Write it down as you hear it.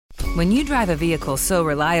When you drive a vehicle so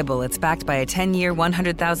reliable it's backed by a 10-year,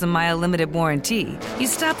 100,000-mile limited warranty, you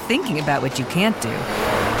stop thinking about what you can't do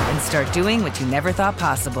and start doing what you never thought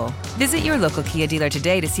possible. Visit your local Kia dealer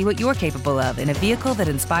today to see what you're capable of in a vehicle that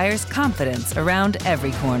inspires confidence around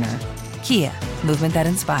every corner. Kia, movement that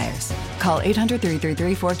inspires. Call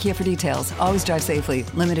 800-333-4KIA for details. Always drive safely.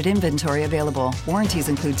 Limited inventory available. Warranties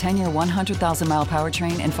include 10-year 100,000-mile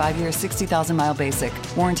powertrain and 5-year 60,000-mile basic.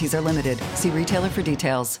 Warranties are limited. See retailer for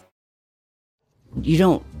details. You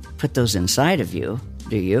don't put those inside of you,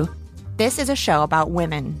 do you? This is a show about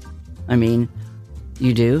women. I mean,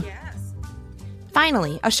 you do? Yes.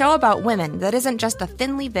 Finally, a show about women that isn't just a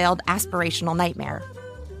thinly veiled aspirational nightmare.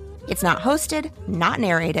 It's not hosted, not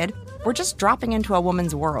narrated. We're just dropping into a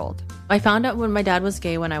woman's world. I found out when my dad was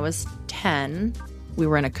gay when I was 10. We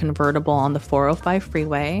were in a convertible on the 405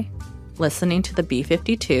 freeway, listening to the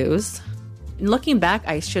B-52s. Looking back,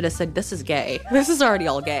 I should have said, this is gay. This is already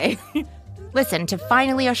all gay. Listen to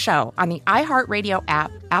Finally a Show on the iHeartRadio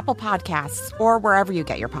app, Apple Podcasts, or wherever you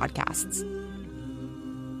get your podcasts.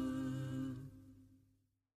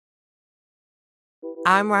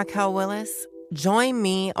 I'm Raquel Willis. Join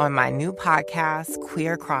me on my new podcast,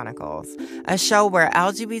 Queer Chronicles, a show where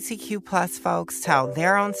LGBTQ plus folks tell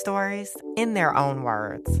their own stories in their own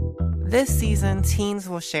words. This season, teens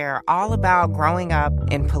will share all about growing up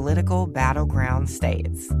in political battleground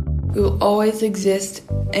states. We will always exist,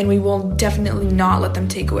 and we will definitely not let them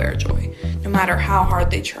take away our joy, no matter how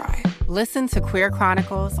hard they try. Listen to Queer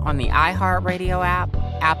Chronicles on the iHeartRadio app,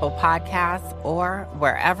 Apple Podcasts, or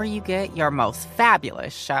wherever you get your most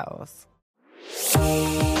fabulous shows.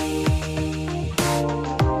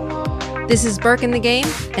 This is Burke in the Game,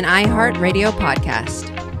 an iHeartRadio podcast.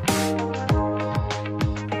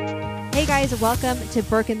 Hey guys, welcome to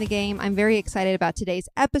Burke in the Game. I'm very excited about today's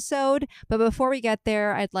episode, but before we get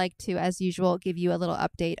there, I'd like to, as usual, give you a little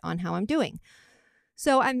update on how I'm doing.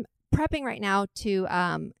 So I'm prepping right now to,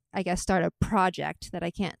 start a project that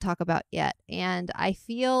I can't talk about yet. And I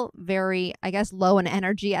feel very, low in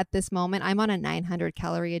energy at this moment. I'm on a 900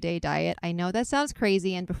 calorie a day diet. I know that sounds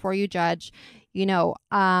crazy. And before you judge,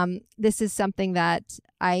 this is something that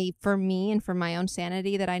for me and for my own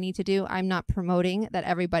sanity that I need to do. I'm not promoting that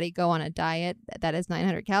everybody go on a diet that is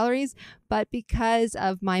 900 calories, but because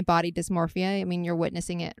of my body dysmorphia, I mean, you're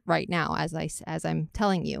witnessing it right now as I'm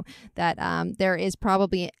telling you that there is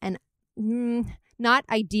probably an not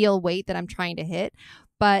ideal weight that I'm trying to hit,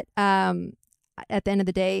 but at the end of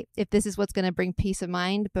the day, if this is what's going to bring peace of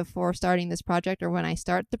mind before starting this project or when I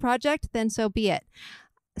start the project, then so be it.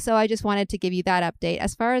 So I just wanted to give you that update.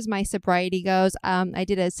 As far as my sobriety goes, I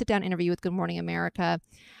did a sit-down interview with Good Morning America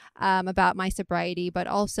about my sobriety, but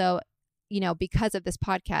also, because of this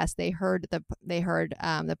podcast, they heard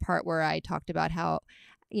the part where I talked about how,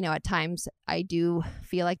 at times I do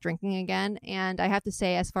feel like drinking again. And I have to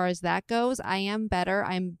say, as far as that goes, I am better.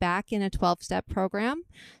 I'm back in a 12-step program.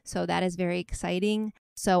 So that is very exciting.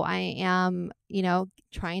 So I am,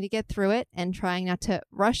 trying to get through it and trying not to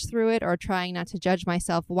rush through it or trying not to judge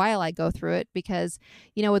myself while I go through it because,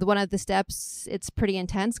 with one of the steps, it's pretty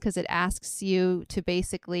intense because it asks you to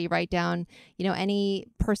basically write down, any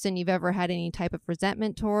person you've ever had any type of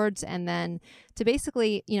resentment towards and then to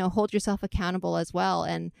basically, hold yourself accountable as well.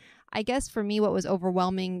 And I guess for me, what was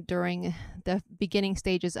overwhelming during the beginning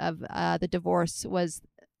stages of the divorce was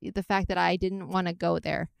the fact that I didn't want to go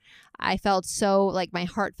there. I felt so my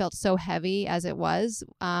heart felt so heavy as it was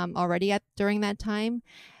already during that time.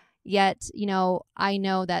 Yet, I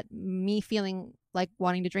know that me feeling like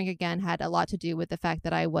wanting to drink again had a lot to do with the fact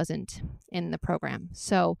that I wasn't in the program.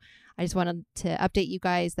 So I just wanted to update you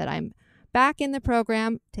guys that I'm back in the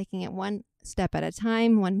program, taking it one step at a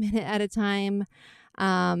time, 1 minute at a time.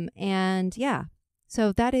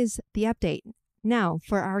 So that is the update. Now,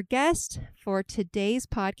 for our guest for today's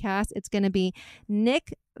podcast, it's going to be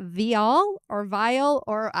Nick Vial or Vial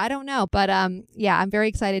or I don't know. But I'm very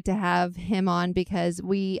excited to have him on because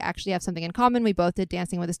we actually have something in common. We both did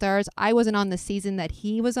Dancing with the Stars. I wasn't on the season that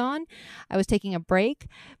he was on. I was taking a break,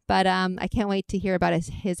 but I can't wait to hear about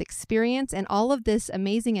his experience and all of this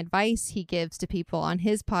amazing advice he gives to people on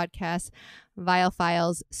his podcast, Vial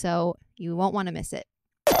Files. So you won't want to miss it.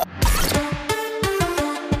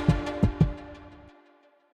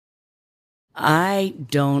 I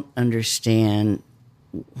don't understand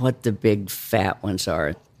what the big fat ones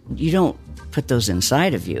are. You don't put those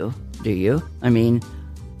inside of you, do you? I mean,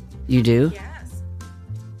 you do? Yes.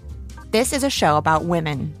 This is a show about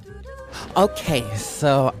women. Okay,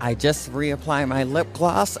 so I just reapplied my lip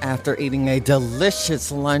gloss after eating a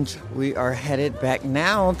delicious lunch. We are headed back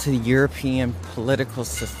now to European Political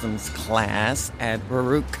Systems class at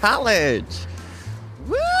Baruch College.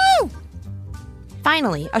 Woo!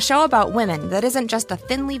 Finally, a show about women that isn't just a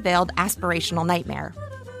thinly veiled aspirational nightmare.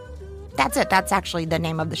 That's it. That's actually the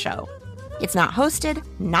name of the show. It's not hosted,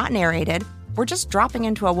 not narrated. We're just dropping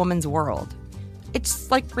into a woman's world. It's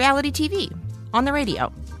like reality TV on the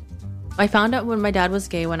radio. I found out when my dad was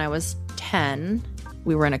gay when I was 10.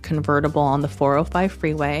 We were in a convertible on the 405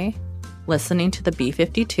 freeway, listening to the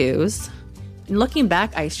B-52s. And looking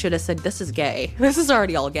back, I should have said, this is gay. This is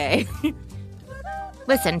already all gay.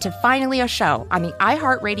 Listen to Finally a Show on the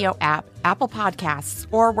iHeartRadio app, Apple Podcasts,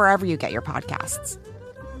 or wherever you get your podcasts.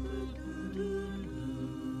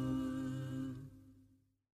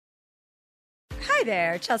 Hi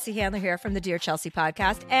there, Chelsea Handler here from the Dear Chelsea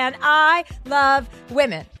podcast, and I love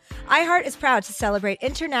women. iHeart is proud to celebrate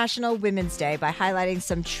International Women's Day by highlighting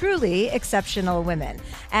some truly exceptional women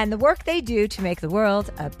and the work they do to make the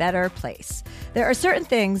world a better place. There are certain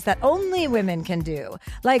things that only women can do,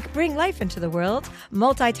 like bring life into the world,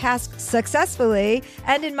 multitask successfully,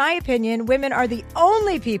 and in my opinion, women are the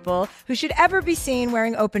only people who should ever be seen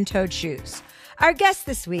wearing open-toed shoes. Our guest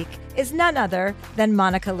this week is none other than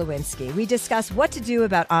Monica Lewinsky. We discuss what to do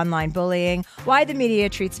about online bullying, why the media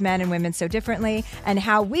treats men and women so differently, and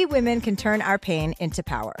how we women can turn our pain into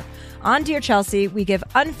power. On Dear Chelsea, we give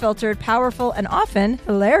unfiltered, powerful, and often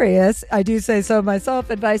hilarious, I do say so myself,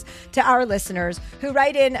 advice to our listeners who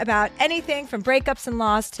write in about anything from breakups and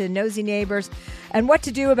loss to nosy neighbors and what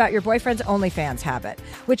to do about your boyfriend's OnlyFans habit.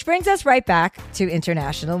 Which brings us right back to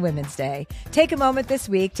International Women's Day. Take a moment this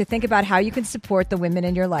week to think about how you can support the women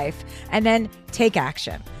in your life and then take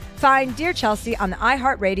action. Find Dear Chelsea on the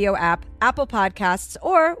iHeartRadio app, Apple Podcasts,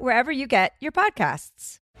 or wherever you get your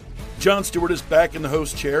podcasts. Jon Stewart is back in the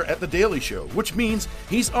host chair at The Daily Show, which means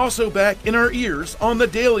he's also back in our ears on The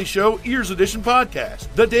Daily Show Ears Edition podcast.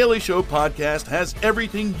 The Daily Show podcast has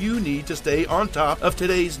everything you need to stay on top of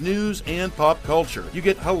today's news and pop culture. You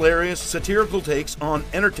get hilarious, satirical takes on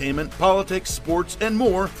entertainment, politics, sports, and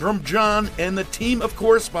more from Jon and the team of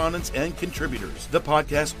correspondents and contributors. The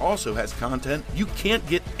podcast also has content you can't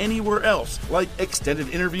get anywhere else, like extended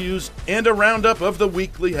interviews and a roundup of the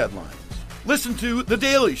weekly headlines. Listen to The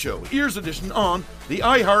Daily Show, Ears Edition, on the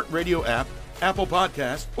iHeartRadio app, Apple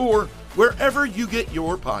Podcasts, or wherever you get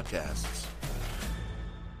your podcasts.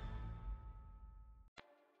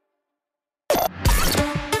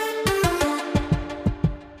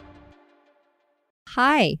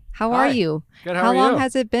 Hi, how are you? Good, how how are long you?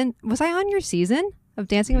 has it been? Was I on your season of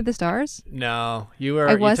Dancing with the Stars? No, you were.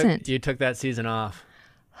 I wasn't. You took that season off.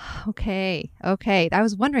 Okay. I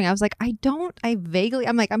was wondering. I was like, I'm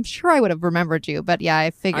sure I would have remembered you, but yeah, I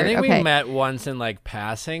figured. I think okay. we met once in like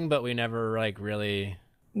passing, but we never like really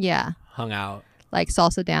hung out. Like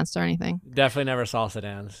salsa danced or anything. Definitely never salsa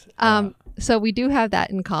danced. So we do have that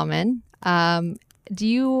in common. Did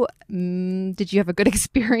you have a good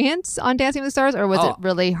experience on Dancing with the Stars, or was it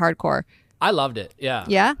really hardcore? I loved it. Yeah.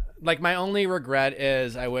 Yeah? Like my only regret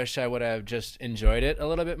is I wish I would have just enjoyed it a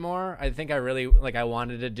little bit more. I think I really I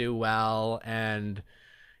wanted to do well, and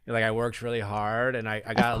I worked really hard, and I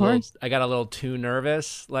got a little too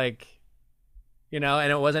nervous, and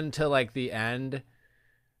it wasn't until the end,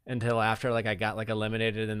 until after I got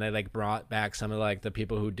eliminated, and they brought back some of the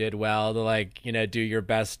people who did well to do your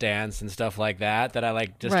best dance and stuff like that I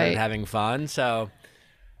just started having fun. So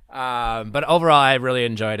but overall I really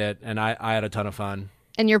enjoyed it, and I had a ton of fun.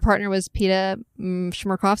 And your partner was Peta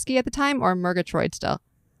Shmerkovsky at the time, or Murgatroyd still?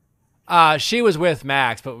 She was with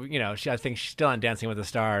Max, but I think she's still on Dancing with the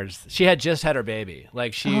Stars. She had just had her baby.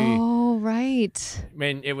 Oh, right. I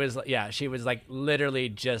mean, it was she was literally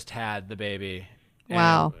just had the baby.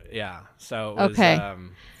 Wow. Yeah. So it was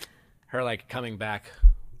her coming back.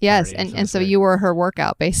 Yes, and so you were her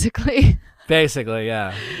workout basically. Basically,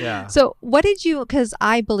 yeah. So what did you, because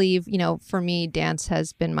I believe, for me, dance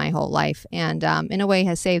has been my whole life, and in a way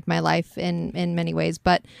has saved my life in many ways.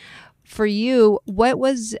 But for you, what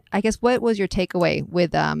was your takeaway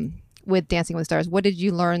with Dancing with the Stars? What did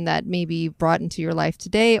you learn that maybe brought into your life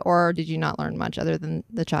today, or did you not learn much other than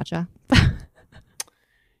the cha-cha?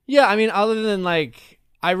 Yeah, I mean, other than I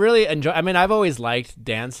really enjoy, I mean, I've always liked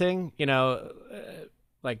dancing,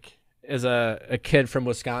 as a kid from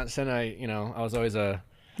Wisconsin, I was always a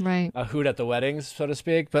hoot at the weddings, so to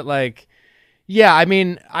speak. But yeah, I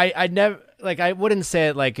mean, I never I wouldn't say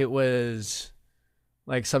it it was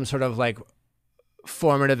some sort of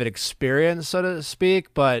formative experience, so to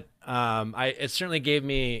speak. But it certainly gave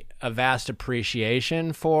me a vast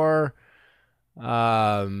appreciation for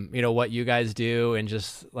what you guys do, and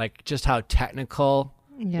just how technical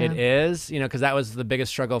it is. Because that was the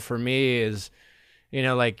biggest struggle for me is.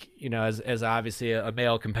 As obviously a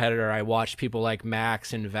male competitor, I watched people like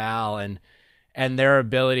Max and Val, and and their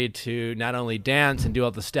ability to not only dance and do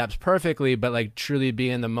all the steps perfectly, but like truly be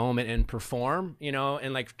in the moment and perform,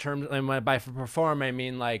 and like terms, and by perform, I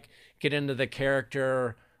mean like get into the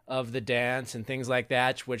character of the dance and things like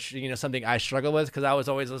that, which, something I struggle with because I was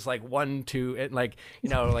always just like 1, 2, and like,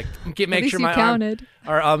 like make sure my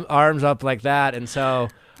arms up like that. And so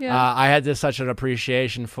I had such an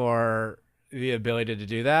appreciation for the ability to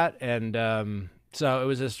do that. And so it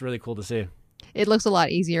was just really cool to see. It looks a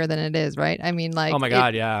lot easier than it is, right? I mean, like, oh my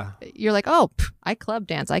God, yeah. You're like, I club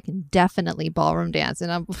dance. I can definitely ballroom dance,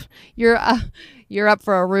 and you're up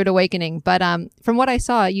for a rude awakening. But from what I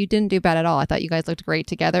saw, you didn't do bad at all. I thought you guys looked great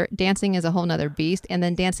together. Dancing is a whole nother beast, and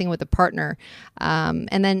then dancing with a partner,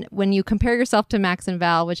 and then when you compare yourself to Max and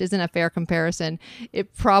Val, which isn't a fair comparison,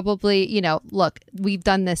 it probably, look, we've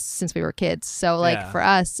done this since we were kids, so like for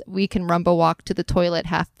us, we can rumba walk to the toilet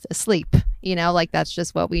half asleep. Like that's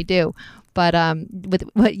just what we do. But with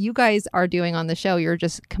what you guys are doing on the show, you're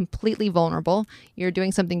just completely vulnerable. You're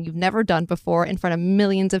doing something you've never done before in front of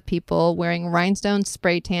millions of people, wearing rhinestones,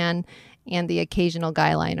 spray tan, and the occasional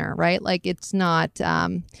guy liner, right? Like it's not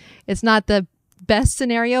the best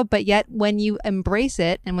scenario, but yet when you embrace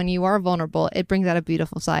it and when you are vulnerable, it brings out a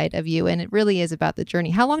beautiful side of you, and it really is about the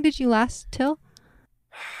journey. How long did you last till?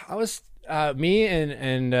 I was me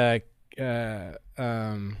and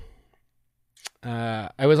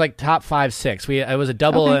I was like top 5, 6. It was a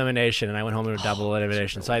double elimination, and I went home in a double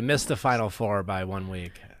elimination. So I missed the final 4 by 1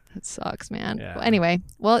 week. That sucks, man. Yeah. Well, anyway,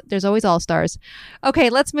 there's always all stars. Okay,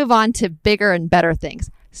 let's move on to bigger and better things.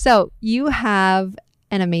 So you have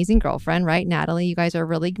an amazing girlfriend, right, Natalie? You guys are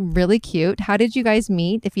really, really cute. How did you guys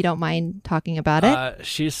meet, if you don't mind talking about it?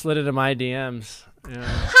 She slid into my DMs.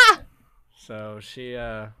 So she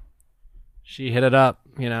hit it up.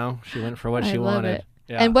 She went for what she wanted. It.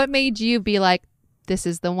 Yeah. And what made you be like, this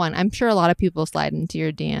is the one? I'm sure a lot of people slide into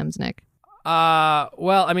your DMs, Nick.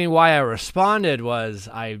 Well, I mean, why I responded was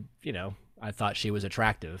I thought she was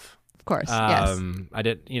attractive. Of course, yes. I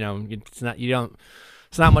did, it's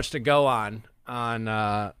not much to go on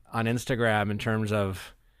Instagram in terms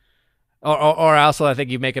of, or also I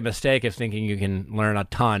think you make a mistake of thinking you can learn a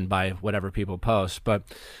ton by whatever people post. But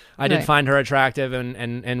I did find her attractive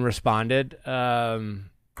and responded.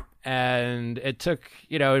 And it took,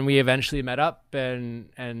 and we eventually met up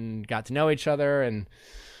and got to know each other, and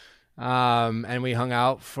we hung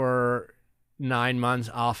out for 9 months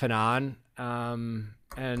off and on.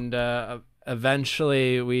 And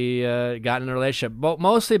eventually we got in a relationship, but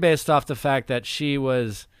mostly based off the fact that she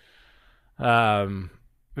was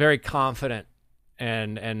very confident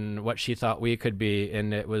and what she thought we could be.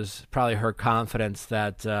 And it was probably her confidence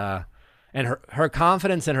that, and her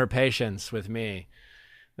confidence and her patience with me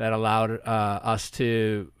that allowed us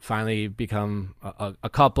to finally become a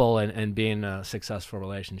couple and be in a successful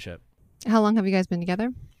relationship. How long have you guys been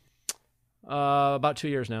together? About 2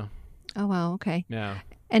 years now. Oh, wow. Okay. Yeah.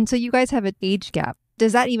 And so you guys have an age gap.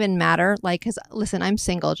 Does that even matter? Like, because listen, I'm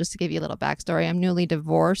single, just to give you a little backstory. I'm newly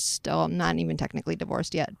divorced. Oh, I'm not even technically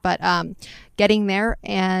divorced yet, but getting there.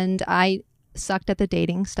 And I sucked at the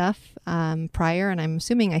dating stuff prior, and I'm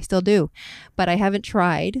assuming I still do, but I haven't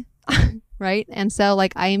tried. Right. And so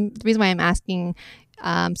the reason why I'm asking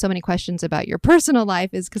so many questions about your personal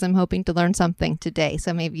life is because I'm hoping to learn something today.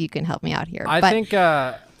 So maybe you can help me out here. I think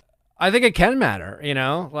it can matter,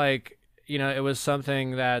 it was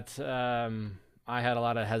something that I had a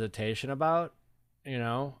lot of hesitation about,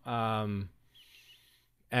 and,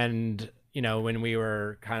 when we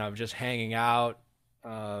were kind of just hanging out,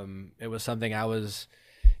 it was something I was,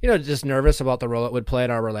 just nervous about the role it would play in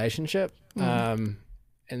our relationship.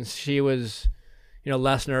 And she was,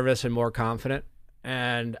 less nervous and more confident.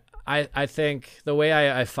 And I think the way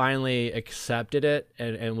I finally accepted it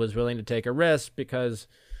and was willing to take a risk because,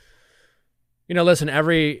 listen,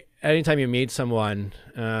 anytime you meet someone,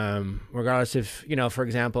 regardless if, for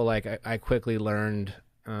example, I quickly learned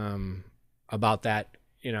about that,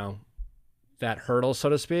 that hurdle, so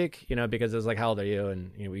to speak, because it's like, how old are you?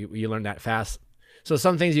 And you learn that fast. So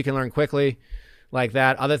some things you can learn quickly, like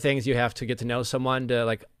that. Other things you have to get to know someone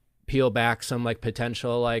to peel back some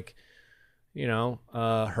potential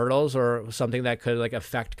hurdles or something that could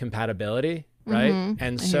affect compatibility, right? Mm-hmm.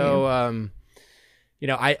 And so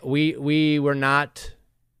we were not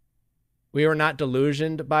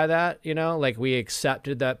delusioned by that, we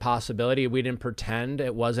accepted that possibility. We didn't pretend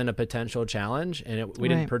it wasn't a potential challenge, and we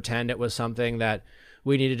didn't pretend it was something that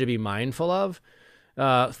we needed to be mindful of.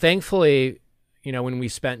 Thankfully, when we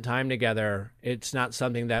spent time together, it's not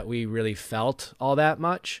something that we really felt all that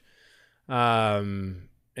much. In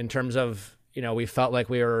terms of, we felt like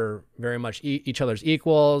we were very much each other's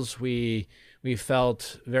equals. We we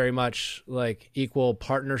felt very much like equal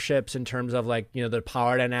partnerships in terms of like, the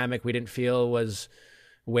power dynamic we didn't feel was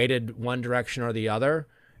weighted one direction or the other.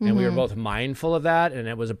 And we were both mindful of that. And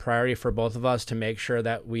it was a priority for both of us to make sure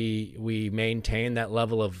that we maintain that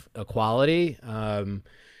level of equality.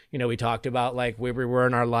 We talked about like where we were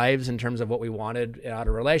in our lives in terms of what we wanted out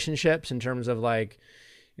of relationships, in terms of like,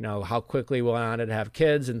 how quickly we wanted to have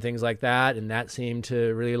kids and things like that. And that seemed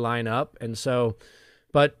to really line up. And so,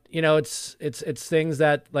 but it's things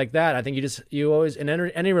that like that. I think you always, in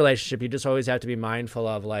any relationship, you just always have to be mindful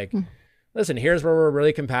of like, listen, here's where we're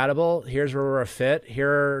really compatible. Here's where we're a fit.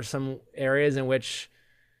 Here are some areas in which,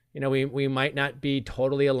 we might not be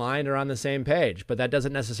totally aligned or on the same page, but that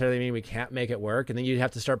doesn't necessarily mean we can't make it work. And then you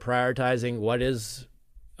have to start prioritizing what is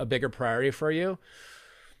a bigger priority for you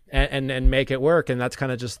and make it work. And that's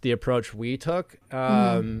kind of just the approach we took.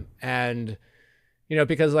 And,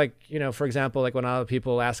 because like, for example, like when other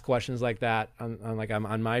people ask questions like that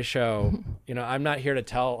on my show, I'm not here to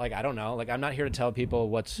tell, like, I don't know, like I'm not here to tell people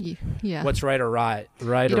what's right or right.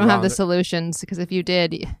 You don't have the solutions, because if you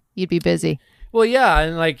did, you'd be busy. Well, yeah.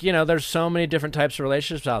 And like, there's so many different types of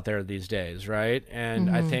relationships out there these days. Right. And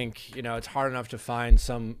I think, it's hard enough to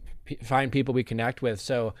find people we connect with.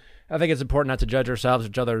 So I think it's important not to judge ourselves or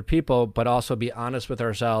judge other people, but also be honest with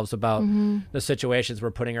ourselves about the situations we're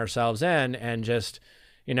putting ourselves in, and just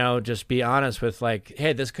be honest with like,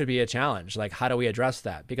 hey, this could be a challenge. Like, how do we address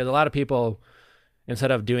that? Because a lot of people,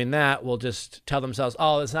 instead of doing that, will just tell themselves,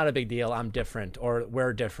 oh, it's not a big deal. I'm different, or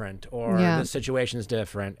we're different, or the situation's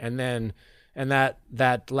different. And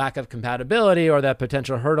that lack of compatibility or that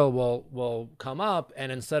potential hurdle will come up.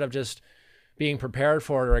 And instead of just being prepared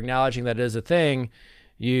for it or acknowledging that it is a thing,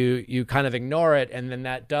 you kind of ignore it, and then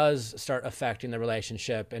that does start affecting the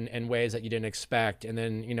relationship in ways that you didn't expect. And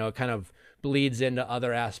then, it kind of bleeds into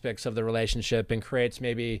other aspects of the relationship and creates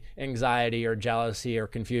maybe anxiety or jealousy or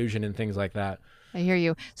confusion and things like that. I hear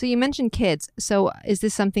you. So you mentioned kids. So is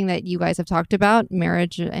this something that you guys have talked about,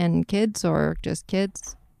 marriage and kids, or just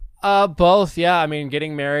kids? Both. Yeah. I mean,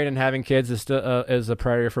 getting married and having kids is still, is a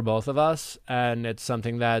priority for both of us. And it's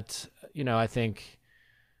something that, I think,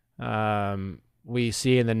 we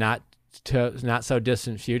see in the not so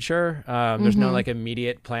distant future. There's no like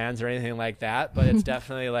immediate plans or anything like that, but it's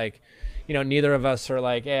definitely like, neither of us are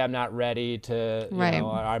like, hey, I'm not ready to,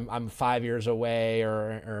 I'm 5 years away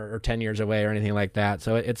or 10 years away or anything like that.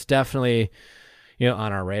 So it's definitely,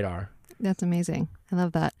 on our radar. That's amazing. I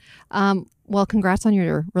love that. Well, congrats on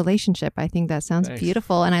your relationship. I think that sounds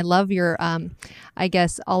beautiful. And I love your, I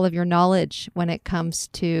guess, all of your knowledge when it comes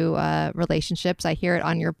to relationships. I hear it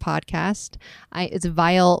on your podcast. It's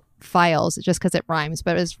Vile Files, just because it rhymes,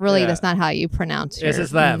 but it's really, that's not how you pronounce It's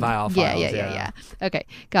just that Vile Files. Yeah. Okay,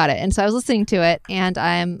 got it. And so I was listening to it, and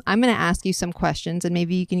I'm going to ask you some questions, and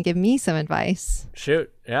maybe you can give me some advice.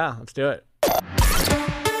 Shoot. Yeah, let's do it.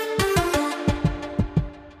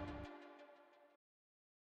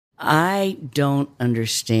 I don't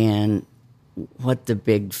understand what the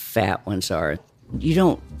big fat ones are. You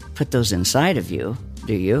don't put those inside of you,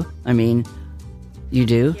 do you? I mean, you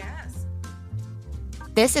do? Yes.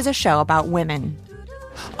 This is a show about women.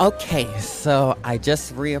 Okay, so I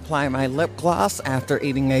just reapplied my lip gloss after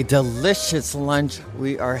eating a delicious lunch.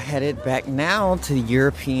 We are headed back now to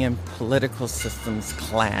European Political Systems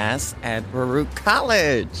class at Baruch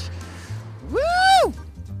College. Woo!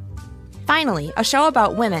 Finally, a show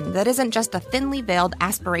about women that isn't just a thinly veiled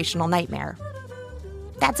aspirational nightmare.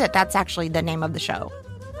 That's it. That's actually the name of the show.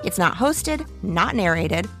 It's not hosted, not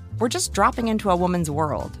narrated. We're just dropping into a woman's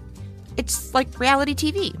world. It's like reality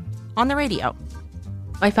TV on the radio.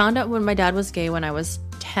 I found out when my dad was gay when I was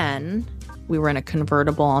 10. We were in a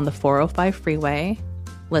convertible on the 405 freeway,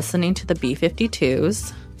 listening to the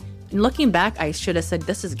B-52s. And looking back, I should have said,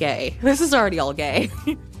 this is gay. This is already all gay.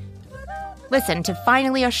 Listen to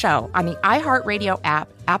Finally a Show on the iHeartRadio app,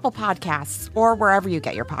 Apple Podcasts, or wherever you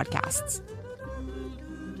get your podcasts.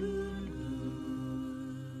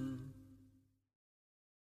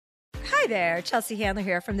 Hi there, Chelsea Handler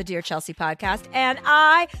here from the Dear Chelsea podcast, and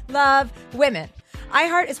I love women.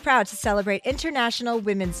 iHeart is proud to celebrate International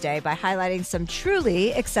Women's Day by highlighting some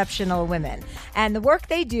truly exceptional women and the work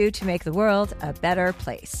they do to make the world a better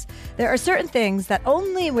place. There are certain things that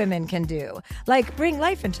only women can do, like bring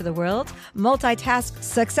life into the world, multitask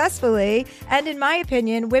successfully, and in my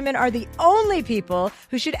opinion, women are the only people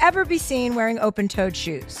who should ever be seen wearing open-toed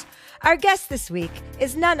shoes. Our guest this week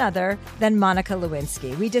is none other than Monica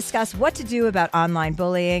Lewinsky. We discuss what to do about online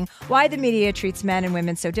bullying, why the media treats men and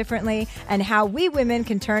women so differently, and how we women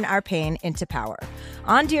can turn our pain into power.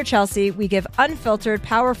 On Dear Chelsea, we give unfiltered,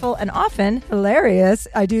 powerful, and often hilarious,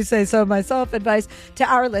 I do say so myself, advice to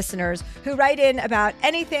our listeners who write in about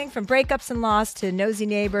anything from breakups and loss to nosy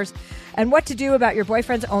neighbors and what to do about your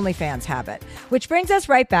boyfriend's OnlyFans habit. Which brings us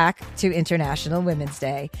right back to International Women's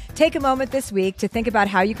Day. Take a moment this week to think about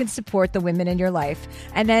how you can support the women in your life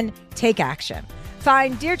and then take action.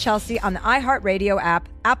 Find Dear Chelsea on the iHeartRadio app,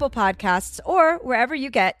 Apple Podcasts, or wherever you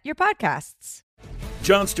get your podcasts.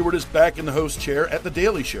 Jon Stewart is back in the host chair at The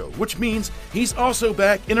Daily Show, which means he's also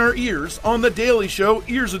back in our ears on The Daily Show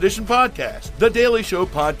Ears Edition podcast. The Daily Show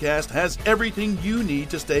podcast has everything you need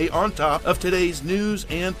to stay on top of today's news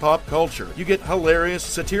and pop culture. You get hilarious,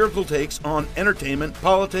 satirical takes on entertainment,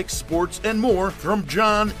 politics, sports, and more from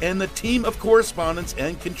Jon and the team of correspondents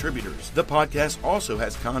and contributors. The podcast also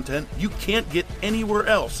has content you can't get anywhere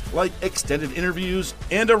else, like extended interviews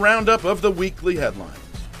and a roundup of the weekly headlines.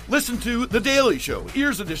 Listen to The Daily Show,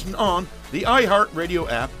 Ears Edition, on the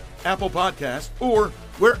iHeartRadio app, Apple Podcasts, or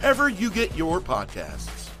wherever you get your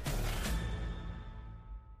podcasts.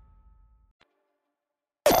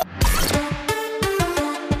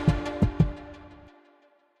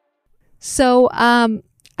 So,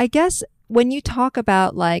 I guess when you talk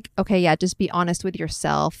about like, okay, yeah, just be honest with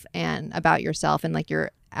yourself and about yourself and like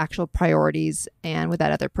your actual priorities and with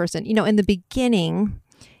that other person, you know, in the beginning,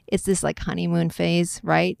 it's this like honeymoon phase,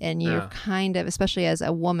 right? And you're kind of, especially as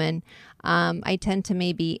a woman, I tend to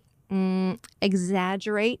maybe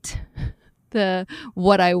exaggerate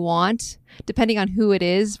what I want, depending on who it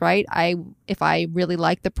is, right? If I really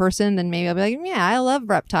like the person, then maybe I'll be like, yeah, I love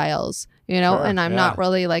reptiles, you know, and I'm not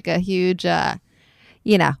really like a huge,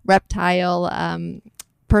 reptile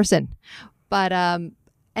person. But, and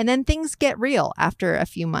then things get real after a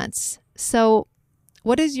few months. So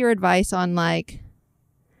what is your advice on like,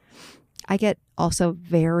 I get also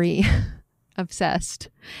very obsessed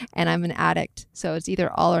and I'm an addict. So it's either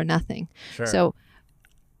all or nothing. Sure. So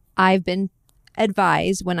I've been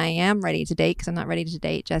advised when I am ready to date, because I'm not ready to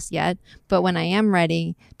date just yet, but when I am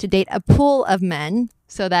ready to date a pool of men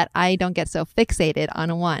so that I don't get so fixated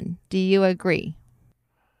on one. Do you agree?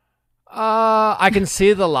 I can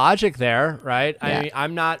see the logic there, right? Yeah. I mean,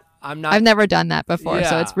 I'm not. I've never done that before,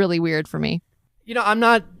 so it's really weird for me. You know, I'm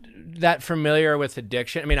not that familiar with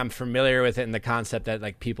addiction. I mean, I'm familiar with it in the concept that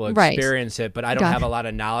like people experience it, but I don't have a lot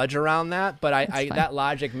of knowledge around that. But I that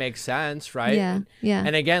logic makes sense, right? Yeah.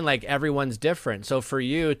 And again, like everyone's different. So for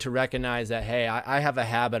you to recognize that, hey, I have a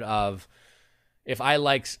habit of, if I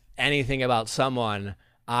like anything about someone,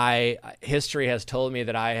 history has told me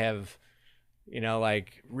that I have, you know,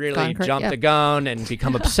 like really jumped the gun and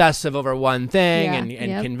become obsessive over one thing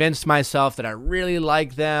and convinced myself that I really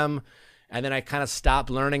like them. And then I kind of stopped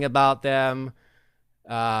learning about them.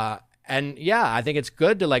 And yeah, I think it's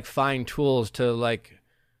good to like find tools to like,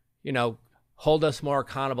 you know, hold us more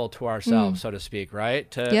accountable to ourselves, so to speak,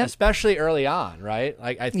 right? Especially early on, right?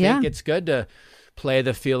 Like I think it's good to play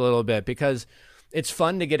the field a little bit, because it's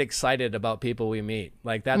fun to get excited about people we meet.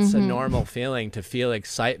 Like that's a normal feeling, to feel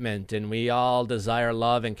excitement, and we all desire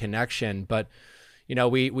love and connection. But you know,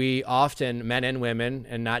 we often, men and women,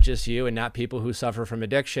 and not just you and not people who suffer from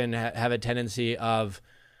addiction, have a tendency of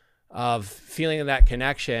feeling that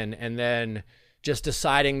connection and then just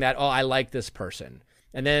deciding that, oh, I like this person.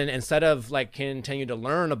 And then instead of like continue to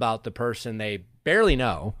learn about the person they barely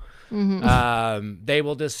know, they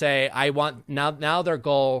will just say, I want, now their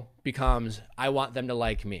goal becomes, I want them to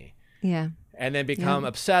like me. Yeah. And then become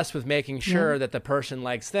obsessed with making sure that the person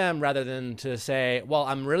likes them, rather than to say, well,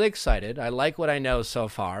 I'm really excited. I like what I know so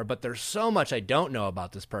far, but there's so much I don't know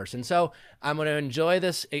about this person. So I'm going to enjoy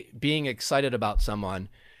this, being excited about someone,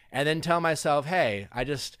 and then tell myself, hey,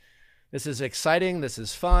 this is exciting. This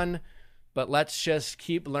is fun, but let's just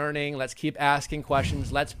keep learning. Let's keep asking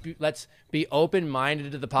questions. Let's be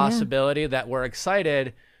open-minded to the possibility that we're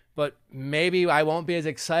excited, but maybe I won't be as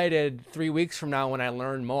excited 3 weeks from now when I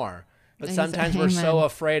learn more. But sometimes we're so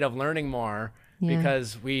afraid of learning more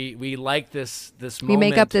because we like this moment. We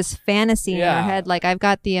make up this fantasy in our head. Like I've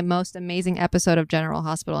got the most amazing episode of General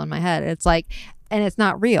Hospital in my head. It's like, and it's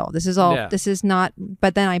not real. This is all, this is not,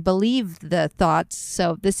 but then I believe the thoughts.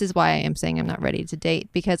 So this is why I am saying I'm not ready to date,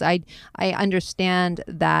 because I understand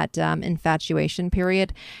that infatuation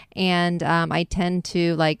period. And I tend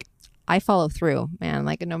to like, I follow through, man.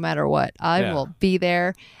 Like no matter what, I will be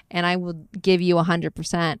there and I will give you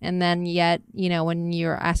 100%. And then yet, you know, when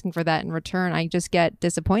you're asking for that in return, I just get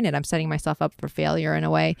disappointed. I'm setting myself up for failure in a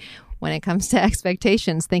way when it comes to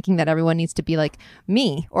expectations, thinking that everyone needs to be like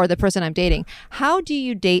me or the person I'm dating. How do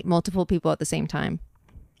you date multiple people at the same time?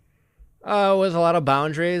 With a lot of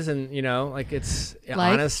boundaries and, you know, like it's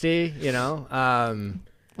honesty, you know.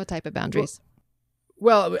 What type of boundaries?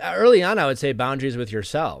 Well, early on, I would say boundaries with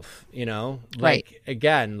yourself, you know, like,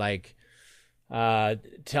 again, like,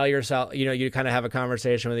 tell yourself, you know, you kind of have a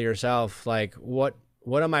conversation with yourself, like, what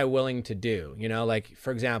am I willing to do? You know, like,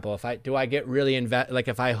 for example, do I get really like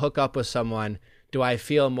if I hook up with someone, do I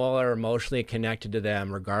feel more emotionally connected to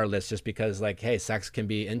them regardless, just because like, hey, sex can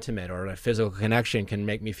be intimate or a physical connection can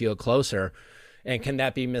make me feel closer. And can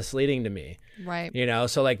that be misleading to me? Right. You know,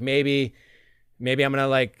 so like maybe I'm going to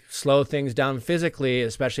like slow things down physically,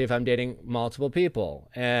 especially if I'm dating multiple people.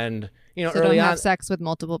 And, you know, so early don't have on, sex with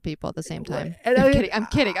multiple people at the same time. I'm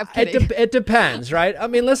kidding. It depends, right? I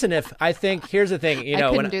mean, listen, here's the thing, you know,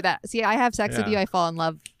 I couldn't do that. See, I have sex with you. I fall in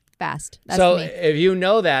love fast. That's so me. If you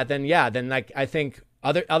know that, then like, I think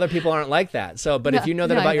other people aren't like that. So, but if you know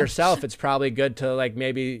that about yourself, it's probably good to like,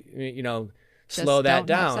 maybe, you know, slow that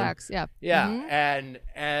down. Have sex. Yeah. Yeah. Mm-hmm.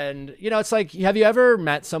 And, you know, it's like, have you ever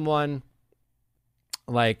met someone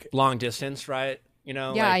like long distance, right? You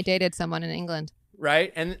know, yeah, like, I dated someone in England.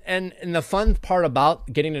 Right. And the fun part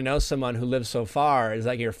about getting to know someone who lives so far is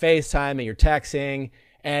like you're FaceTime and you're texting,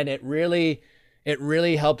 and it really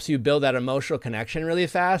helps you build that emotional connection really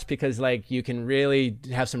fast, because like you can really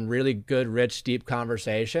have some really good, rich, deep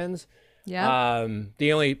conversations. Yeah.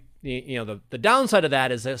 The only, you know, the downside of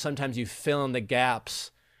that is that sometimes you fill in the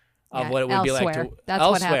gaps of what it would be like to That's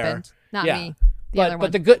elsewhere. What happened. Not me.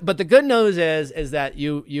 But the good news is that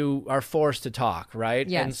you are forced to talk, right?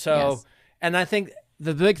 Yes, and so yes. And I think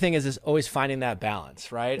the big thing is always finding that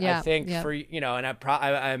balance, right? Yeah, I think yeah. for, you know, and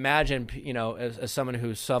I imagine, you know, as someone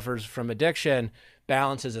who suffers from addiction,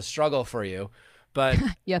 balance is a struggle for you. But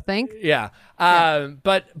you think? Yeah.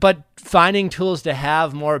 But finding tools to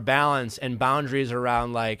have more balance and boundaries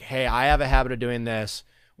around like, hey, I have a habit of doing this.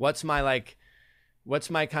 What's my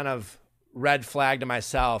kind of red flag to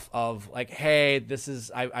myself of like, hey,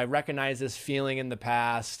 I recognize this feeling in the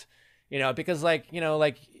past, you know, because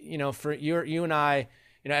for you and I,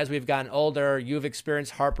 you know, as we've gotten older, you've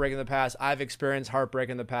experienced heartbreak in the past. I've experienced heartbreak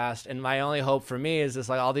in the past. And my only hope for me is just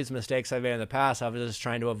like all these mistakes I've made in the past, I was just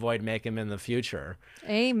trying to avoid making them in the future.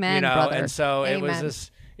 Amen, you know? brother. And so Amen.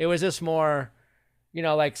 it was just more, you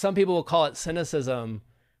know, like some people will call it cynicism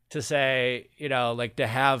to say, you know, like to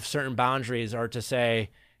have certain boundaries, or to say,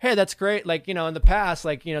 hey, that's great. Like, you know, in the past,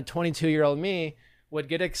 like, you know, 22-year-old me would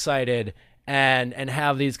get excited and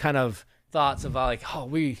have these kind of thoughts of like, oh,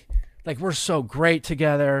 we're so great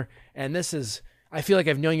together. And I feel like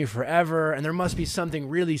I've known you forever. And there must be something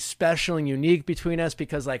really special and unique between us,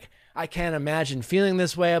 because like, I can't imagine feeling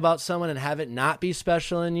this way about someone and have it not be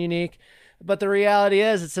special and unique. But the reality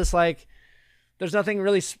is, it's just like, there's nothing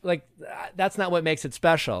really like, that's not what makes it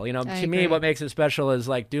special. You know, to me, what makes it special is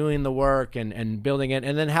like doing the work and building it,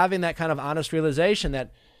 and then having that kind of honest realization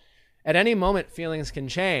that at any moment feelings can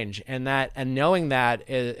change, and knowing that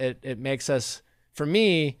it makes us, for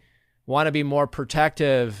me, want to be more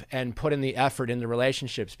protective and put in the effort in the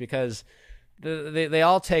relationships, because they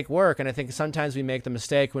all take work. And I think sometimes we make the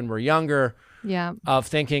mistake when we're younger of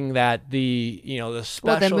thinking that the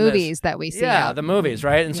specialness, the movies that we see. Yeah, the movies,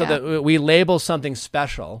 right? And so that we label something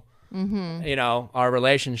special, you know, our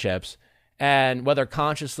relationships, and whether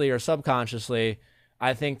consciously or subconsciously,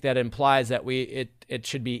 I think that implies that it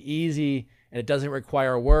should be easy and it doesn't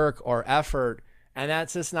require work or effort. And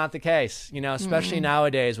that's just not the case, you know, especially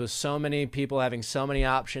nowadays with so many people having so many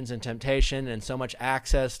options and temptation and so much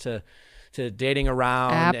access to dating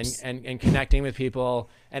around and connecting with people.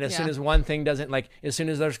 And as soon as one thing doesn't, like, as soon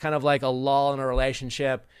as there's kind of like a lull in a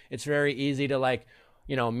relationship, it's very easy to like,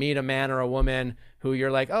 you know, meet a man or a woman who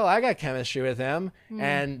you're like, oh, I got chemistry with him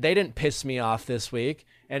and they didn't piss me off this week.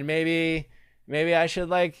 And maybe I should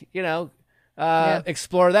like, you know,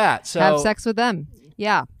 explore that. So have sex with them.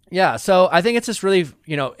 Yeah. Yeah. So I think it's just really,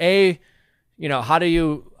 you know, how do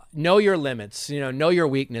you know your limits, you know your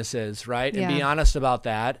weaknesses, right? And be honest about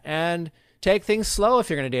that, and take things slow if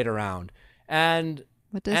you're going to date around. And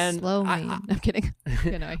what does slow mean? I'm kidding.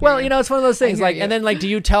 Well, you know, it's one of those things like, and then like, do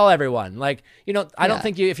you tell everyone? Like, you know, I don't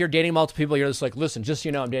think if you're dating multiple people, you're just like, listen, just,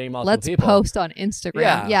 you know, I'm dating multiple people. Let's post on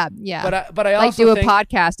Instagram. Yeah. But I also like do a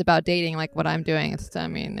podcast about dating, like what I'm doing. It's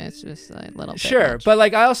just a little bit sure. much. But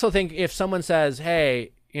like, I also think if someone says,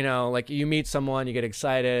 hey, you know, like you meet someone, you get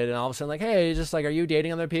excited, and all of a sudden like, hey, just like, are you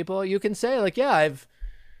dating other people? You can say like, yeah,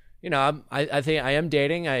 I think I am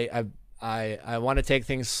dating. I want to take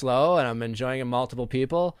things slow, and I'm enjoying multiple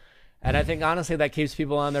people. And I think, honestly, that keeps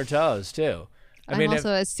people on their toes, too. I'm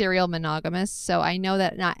also a serial monogamous, so I know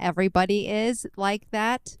that not everybody is like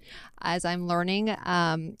that, as I'm learning.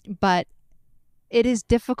 But it is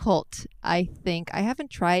difficult, I think. I haven't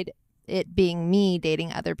tried it being me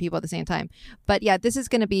dating other people at the same time. But yeah, this is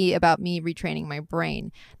going to be about me retraining my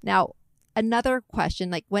brain. Now, another question,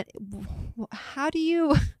 like how do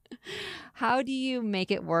you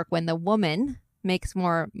make it work when the woman makes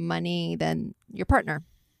more money than your partner?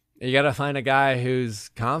 You got to find a guy who's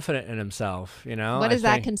confident in himself, What does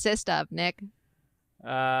that consist of, Nick? It's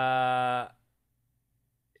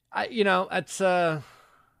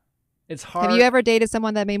hard. Have you ever dated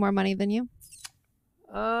someone that made more money than you?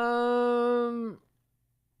 I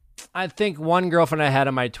think one girlfriend I had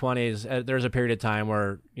in my 20s, there was a period of time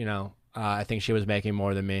where, I think she was making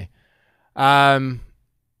more than me.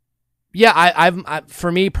 Yeah,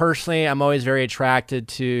 for me personally, I'm always very attracted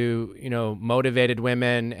to, motivated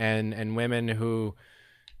women and women who,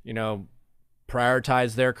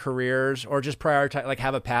 prioritize their careers or just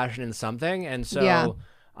have a passion in something. And so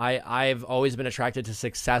I've always been attracted to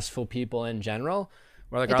successful people in general.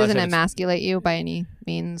 It doesn't emasculate you by any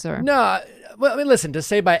means, or no. Well, I mean, listen, to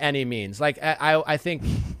say by any means, like I think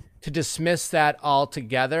to dismiss that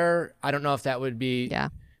altogether, I don't know if that would be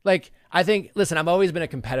like. I think, listen, I've always been a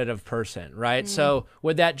competitive person, right? So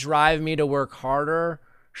would that drive me to work harder?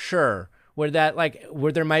 Sure. Would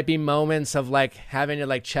there might be moments of having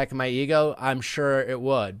to check my ego? I'm sure it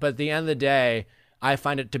would. But at the end of the day, I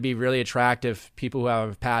find it to be really attractive, people who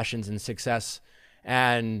have passions and success.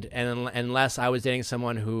 And unless I was dating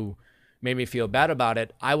someone who made me feel bad about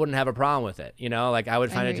it, I wouldn't have a problem with it. I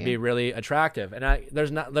would find it to be really attractive. And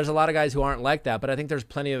there's a lot of guys who aren't like that, but I think there's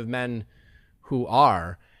plenty of men who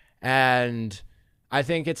are. And I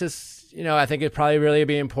think it's just, I think it'd probably really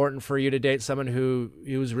be important for you to date someone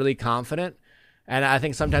who's really confident. And I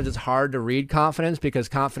think sometimes it's hard to read confidence because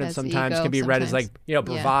confidence sometimes can be read as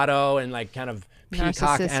bravado and kind of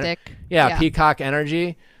peacock. Narcissistic. Peacock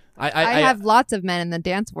energy. I have lots of men in the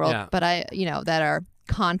dance world, but that are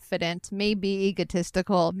confident, maybe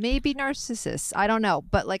egotistical, maybe narcissists. I don't know.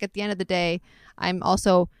 But at the end of the day, I'm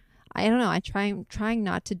also, I don't know. I'm trying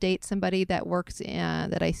not to date somebody that works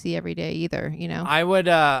that I see every day either. I would.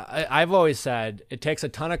 I've always said it takes a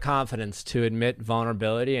ton of confidence to admit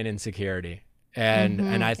vulnerability and insecurity,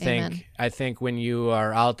 and I think when you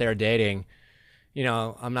are out there dating,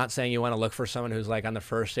 I'm not saying you want to look for someone who's on the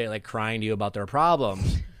first date crying to you about their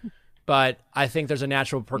problems, but I think there's a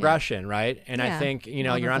natural progression, right? And I think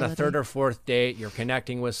you're on a third or fourth date, you're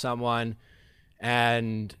connecting with someone,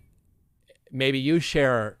 and maybe you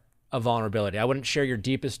share a vulnerability. I wouldn't share your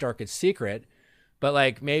deepest, darkest secret,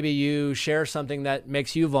 but maybe you share something that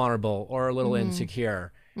makes you vulnerable or a little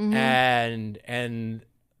insecure. And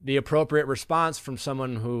the appropriate response from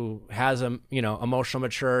someone who has emotional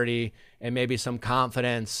maturity and maybe some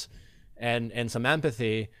confidence and some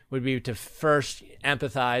empathy would be to first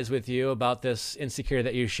empathize with you about this insecurity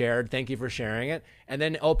that you shared. Thank you for sharing it. And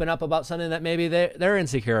then open up about something that maybe they're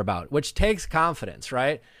insecure about, which takes confidence,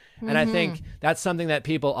 right? And I think that's something that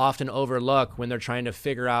people often overlook when they're trying to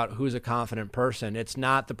figure out who's a confident person. It's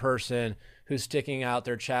not the person who's sticking out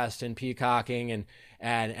their chest and peacocking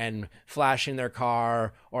and flashing their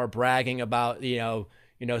car or bragging about,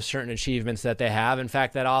 certain achievements that they have. In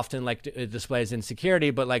fact, that often it displays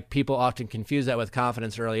insecurity, but people often confuse that with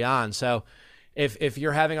confidence early on. So if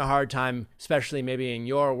you're having a hard time, especially maybe in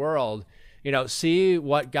your world, see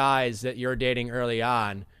what guys that you're dating early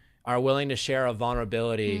on are willing to share a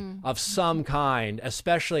vulnerability of some kind,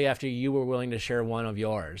 especially after you were willing to share one of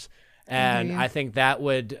yours. And I think that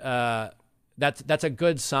would that's a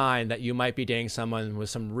good sign that you might be dating someone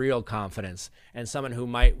with some real confidence and someone who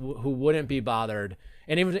wouldn't be bothered.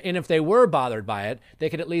 And if they were bothered by it,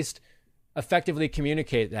 they could at least effectively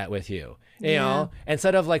communicate that with you. You know,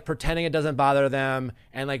 instead of pretending it doesn't bother them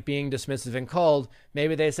and being dismissive and cold,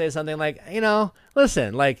 maybe they say something like,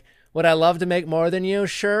 listen, would I love to make more than you?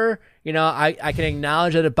 Sure. I can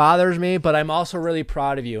acknowledge that it bothers me, but I'm also really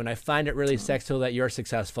proud of you. And I find it really sexy that you're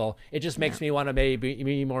successful. It just makes me want to maybe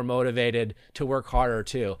be more motivated to work harder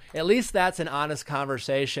too. At least that's an honest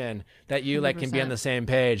conversation that you 100%. Can be on the same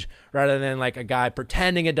page rather than a guy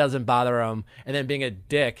pretending it doesn't bother him and then being a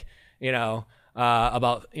dick,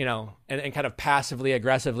 about, and kind of passively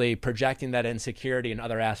aggressively projecting that insecurity in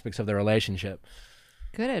other aspects of the relationship.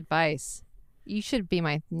 Good advice. You should be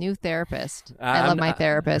my new therapist. I love my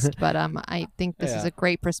therapist, but I think this is a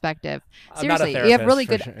great perspective. Seriously, you have really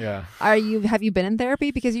good. Sure. Yeah. Have you been in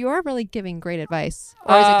therapy? Because you are really giving great advice.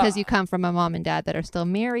 Or is it because you come from a mom and dad that are still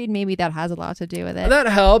married? Maybe that has a lot to do with it. That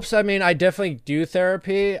helps. I mean, I definitely do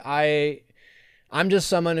therapy. I'm just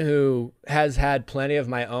someone who has had plenty of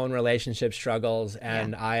my own relationship struggles,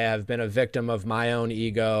 and I have been a victim of my own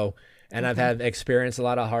ego. And I've experienced a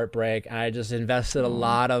lot of heartbreak, and I just invested a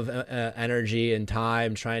lot of energy and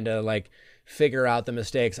time trying to like figure out the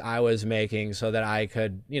mistakes I was making so that I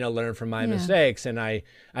could, learn from my mistakes. And I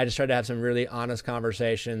just tried to have some really honest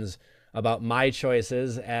conversations about my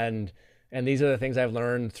choices, and these are the things I've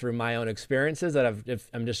learned through my own experiences that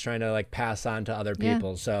I'm just trying to like pass on to other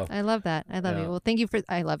people. So I love that. I love you. Well, thank you for.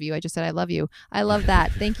 I love you. I just said I love you. I love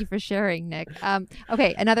that. Thank you for sharing, Nick.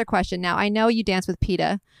 Okay, another question. Now I know you dance with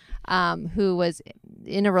PETA. Who was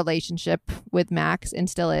in a relationship with Max and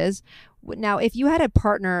still is. Now, if you had a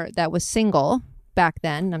partner that was single back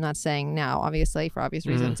then, I'm not saying now, obviously, for obvious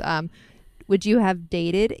reasons, would you have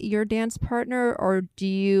dated your dance partner, or do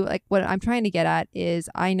you, like, what I'm trying to get at is,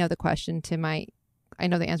 I know the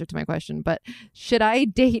answer to my question, but should I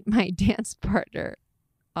date my dance partner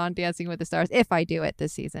on Dancing with the Stars if I do it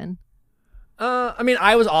this season? I mean,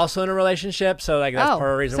 I was also in a relationship, so like that's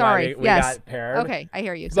part of the reason why we got paired. Okay, I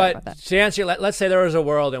hear you. Sorry about that. To answer, let's say there was a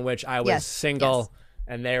world in which I was single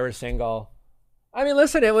and they were single. I mean,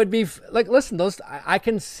 listen, it would be those I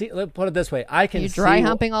can see. Let's put it this way: you're dry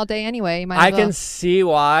humping all day anyway. I can see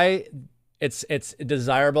why it's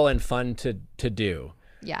desirable and fun to do.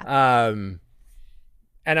 Yeah.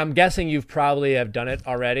 And I'm guessing you've probably have done it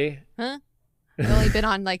already. Huh? I've only been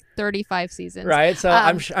on like 35 seasons. Right. So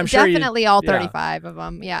I'm sure definitely all 35 of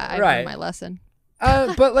them. Yeah. I learned my lesson.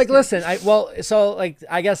 But like, listen,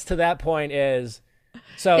 I guess to that point is,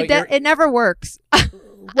 so it never works.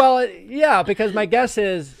 Well, yeah, because my guess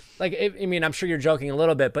is like, I'm sure you're joking a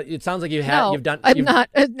little bit, but it sounds like you've done. I'm not.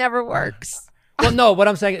 It never works. Well, no, what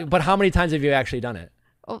I'm saying, but how many times have you actually done it?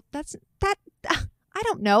 Oh, that. I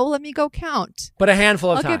don't know. Let me go count. But a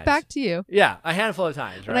handful of times. I'll get back to you. Yeah, a handful of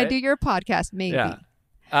times, right? When I do your podcast, maybe. Yeah.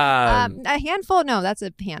 A handful? No, that's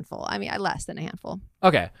a handful. I mean, less than a handful.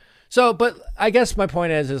 Okay. So, but I guess my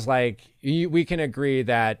point is like, we can agree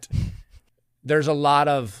that there's a lot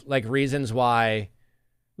of like reasons why,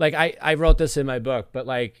 like I wrote this in my book, but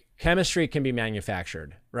like chemistry can be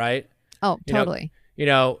manufactured, right? Oh, totally.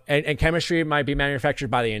 And chemistry might be manufactured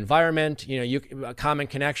by the environment. A common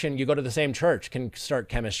connection. You go to the same church can start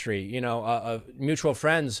chemistry. Mutual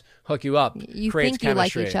friends hook you up. You creates think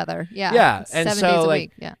chemistry. You like each other. Yeah. Yeah. And 7 so days a like,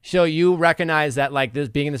 week. Yeah. so you recognize that like this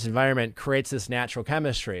being in this environment creates this natural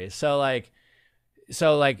chemistry. So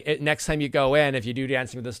next time you go in, if you do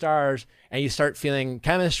Dancing with the Stars and you start feeling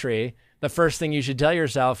chemistry, the first thing you should tell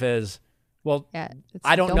yourself is, well,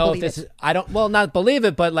 I don't know if this is, not believe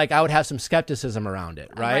it, but like I would have some skepticism around it,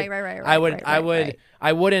 right? Right.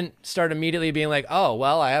 I wouldn't start immediately being like, oh,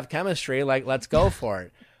 well, I have chemistry, like let's go for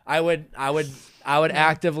it. I would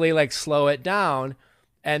actively like slow it down,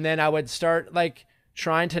 and then I would start like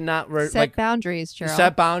trying to not set boundaries, Cheryl.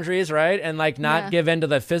 Set boundaries, right? And like not give into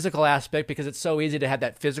the physical aspect, because it's so easy to have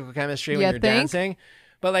that physical chemistry when you're dancing,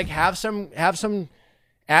 but like ask them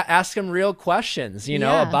real questions,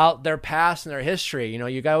 about their past and their history.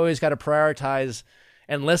 You always got to prioritize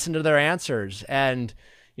and listen to their answers. And,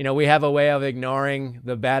 we have a way of ignoring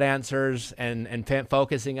the bad answers and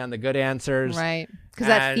focusing on the good answers. Right. Because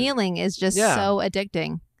that feeling is just so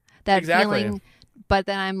addicting. That feeling. But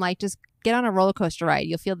then I'm like, just get on a roller coaster ride.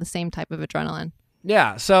 You'll feel the same type of adrenaline.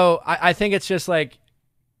 Yeah. So I think it's just like,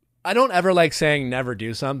 I don't ever like saying never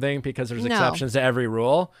do something, because there's exceptions to every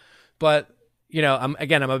rule. But I'm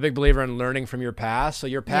a big believer in learning from your past. So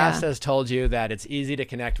your past has told you that it's easy to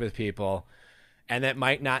connect with people, and that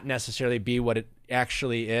might not necessarily be what it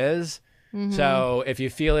actually is. Mm-hmm. So if you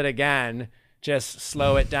feel it again, just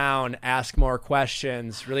slow it down, ask more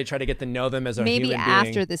questions, really try to get to know them as a human being. Maybe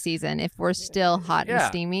after the season, if we're still hot and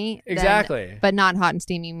steamy. Exactly. But not hot and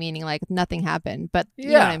steamy, meaning like nothing happened. But you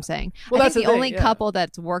know what I'm saying? Well, I think the only couple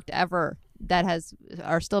that's worked ever that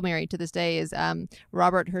are still married to this day is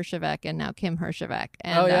Robert Herjavec and now Kim Herjavec.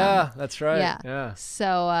 And, that's right. Yeah.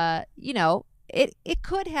 So it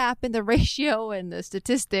could happen. The ratio and the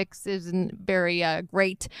statistics isn't very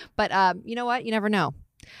great, but you know what? You never know.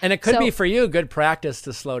 And it could be for you good practice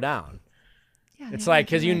to slow down. Yeah, it's like,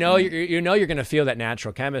 because you're going to feel that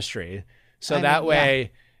natural chemistry. So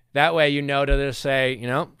way that way, to just say,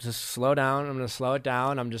 just slow down. I'm going to slow it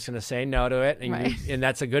down. I'm just going to say no to it. And, and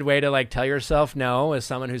that's a good way to like tell yourself no as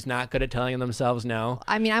someone who's not good at telling themselves no.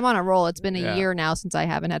 I mean, I'm on a roll. It's been a year now since I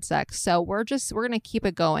haven't had sex. So we're going to keep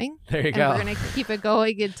it going. There you go. We're going to keep it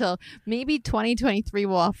going until maybe 2023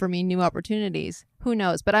 will offer me new opportunities. Who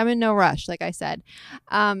knows? But I'm in no rush, like I said.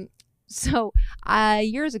 So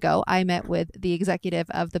years ago, I met with the executive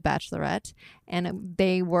of The Bachelorette, and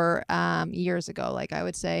they were years ago, like I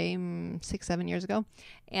would say 6-7 years ago,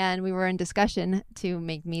 and we were in discussion to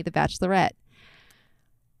make me The Bachelorette.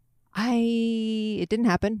 It didn't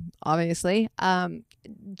happen, obviously.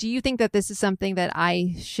 Do you think that this is something that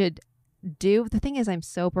I should do? The thing is, I'm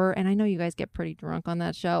sober, and I know you guys get pretty drunk on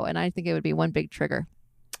that show, and I think it would be one big trigger.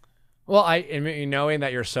 Well, knowing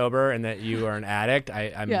that you're sober and that you are an addict,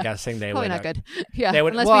 I'm guessing they probably would not good. Yeah, they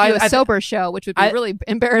would, unless we do a sober show, which would be really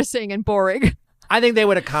embarrassing and boring. I think they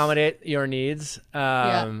would accommodate your needs.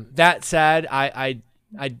 That said, I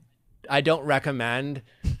don't recommend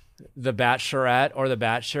The Bachelorette or The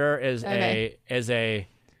Bachelor it's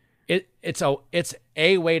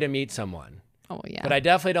a way to meet someone. Oh yeah. But I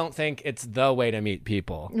definitely don't think it's the way to meet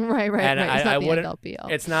people. Right. And I wouldn't.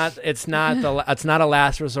 It's not a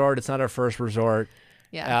last resort. It's not a first resort.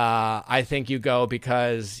 Yeah. I think you go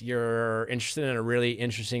because you're interested in a really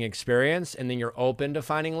interesting experience, and then you're open to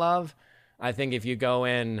finding love. I think if you go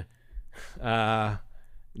in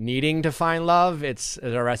needing to find love, it's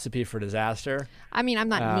a recipe for disaster. I mean, I'm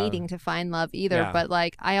not needing to find love either, but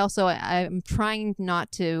like I'm trying not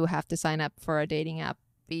to have to sign up for a dating app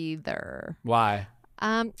either. Why?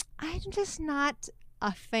 I'm just not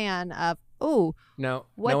a fan of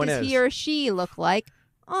what does he or she look like?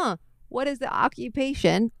 What is the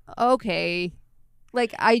occupation? Okay.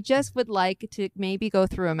 Like, I just would like to maybe go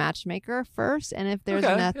through a matchmaker first, and if there's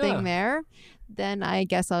nothing there, then I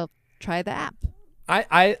guess I'll try the app.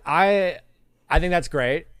 I think that's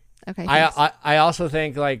great. Okay. I also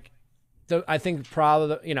think I think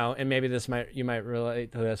probably, and maybe you might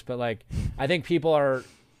relate to this, but like, I think people are,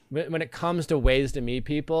 when it comes to ways to meet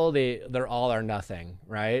people, they're all or nothing,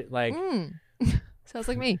 right? Like, sounds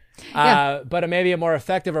like me. But maybe a more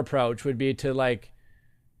effective approach would be to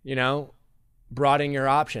broaden your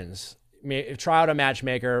options. Try out a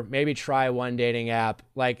matchmaker, maybe try one dating app.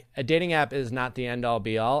 Like, a dating app is not the end all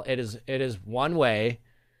be all. It is one way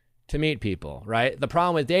to meet people, right? The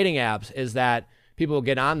problem with dating apps is that people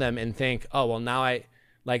get on them and think, oh, well, now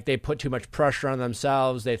they put too much pressure on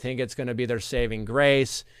themselves. They think it's going to be their saving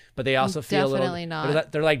grace, but they also feel definitely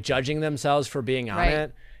not. They're like judging themselves for being on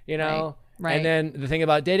it, Right. And then the thing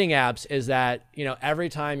about dating apps is that, every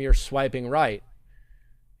time you're swiping right,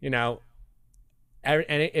 and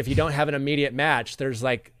if you don't have an immediate match, there's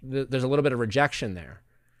a little bit of rejection there.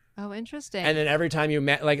 Oh, interesting. And then every time you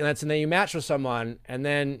then you match with someone, and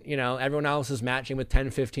then everyone else is matching with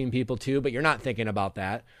 10, 15 people too, but you're not thinking about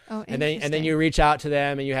that. Oh, and then you reach out to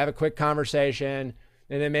them and you have a quick conversation,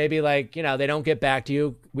 and then maybe they don't get back to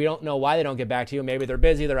you. We don't know why they don't get back to you. Maybe they're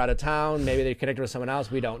busy, they're out of town, maybe they connected with someone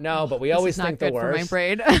else. We don't know, but we always think the worst. This is not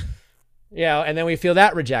good for my brain. And then we feel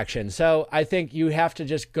that rejection. So I think you have to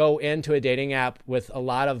just go into a dating app with a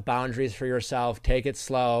lot of boundaries for yourself. Take it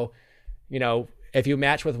slow. If you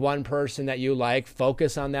match with one person that you like,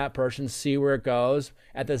 focus on that person, see where it goes.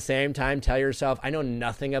 At the same time, tell yourself, I know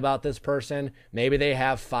nothing about this person. Maybe they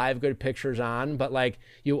have 5 good pictures on, but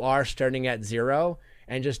you are starting at 0,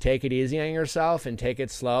 and just take it easy on yourself and take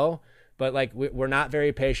it slow. But we're not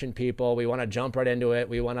very patient people. We want to jump right into it.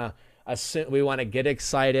 We want to get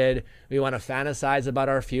excited. We want to fantasize about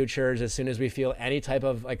our futures as soon as we feel any type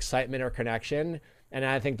of excitement or connection. And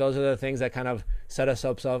I think those are the things that kind of set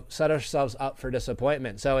ourselves up for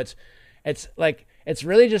disappointment. So it's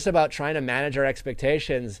really just about trying to manage our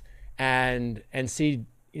expectations and see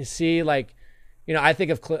I think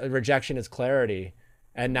of rejection as clarity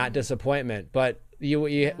and not disappointment. But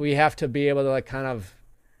we have to be able to kind of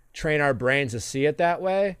train our brains to see it that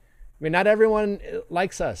way. I mean, not everyone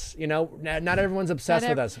likes us, not everyone's obsessed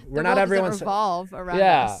with us. We're not everyone's revolve around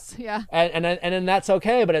us. Yeah. And then that's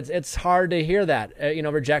okay, but it's hard to hear that.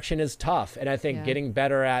 Rejection is tough. And I think getting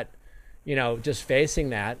better at, just facing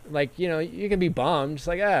that, you can be bummed, just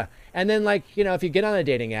and then if you get on a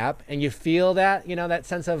dating app and you feel that, that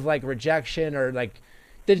sense of rejection or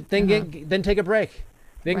then take a break,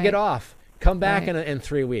 then get off, come back in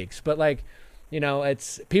 3 weeks. But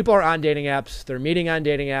it's people are on dating apps. They're meeting on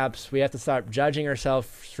dating apps. We have to stop judging ourselves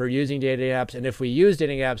for using dating apps. And if we use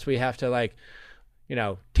dating apps, we have to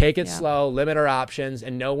take it slow, limit our options,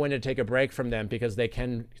 and know when to take a break from them because they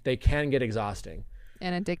can get exhausting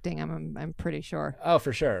and addicting. I'm pretty sure. Oh,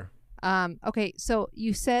 for sure. Okay, so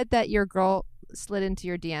you said that your girl slid into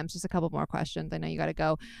your DMs. Just a couple more questions. I know you got to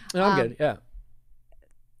go. No, I'm good. Yeah.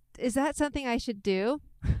 Is that something I should do?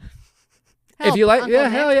 If you like, Uncle yeah,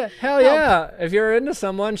 Nick. hell yeah. If you're into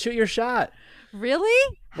someone, shoot your shot.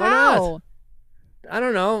 Really? Why How? not? I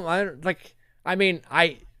don't know.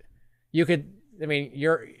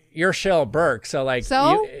 You're Shell Burke, so like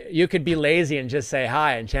you could be lazy and just say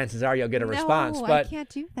hi, and chances are you'll get a response. But I can't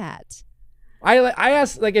do that. I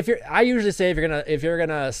ask, like, I usually say if you're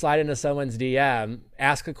gonna slide into someone's DM,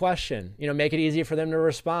 ask a question. Make it easy for them to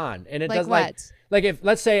respond. And it Like does what? like if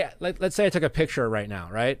let's say I took a picture right now,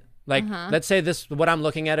 right? Like let's say what I'm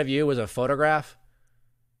looking at of you was a photograph.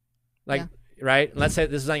 Like right? Let's say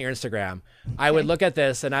this is on your Instagram. I would look at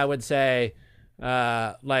this and I would say,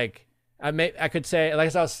 I could say, like,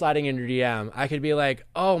 as I was sliding in your DM, I could be like,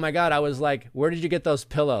 oh my God, I was like, where did you get those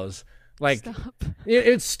pillows? Like, stop.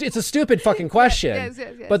 It's a stupid fucking question. Yes,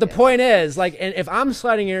 but the point is, like, and if I'm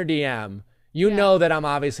sliding in your DM, you know that I'm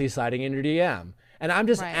obviously sliding in your DM. And I'm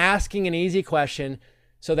just asking an easy question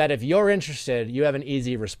so that if you're interested, you have an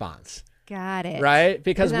easy response. Got it. Right?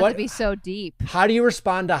 Because what would be so deep? How do you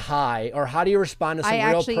respond to hi, or how do you respond to some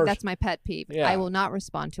real person? That's my pet peeve. Yeah. I will not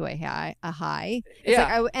respond to a hi.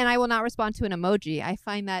 Yeah. And I will not respond to an emoji. I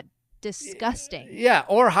find that disgusting. Yeah.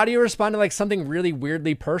 Or how do you respond to like something really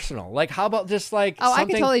weirdly personal? Like, how about just like I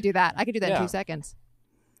could totally do that. I could do that in 2 seconds.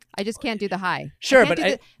 I just can't do the hi. Sure,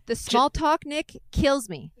 but the small talk, Nick, kills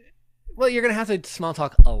me. Well, you're gonna have to small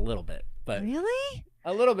talk a little bit, but really,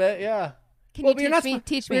 a little bit, yeah. Can you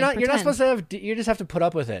teach me? You're not supposed to have. You just have to put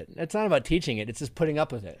up with it. It's not about teaching it. It's just putting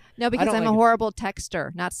up with it. No, because I'm a horrible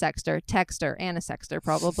texter, not sexter, texter and a sexter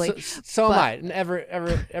probably. So am I. And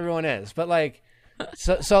everyone is. But like,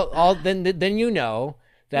 then you know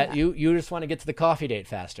that you just want to get to the coffee date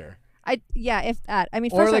faster. If that. I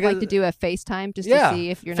mean, first I'd like to do a FaceTime just to see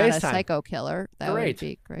if you're not a psycho killer. That would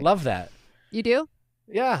be great. Love that. You do?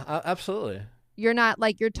 Yeah, absolutely. You're not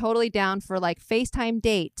like, you're totally down for like FaceTime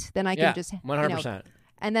date. Then I can just 100%.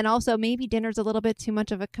 And then also maybe dinner's a little bit too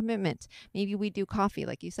much of a commitment. Maybe we do coffee,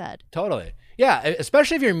 like you said. Totally. Yeah,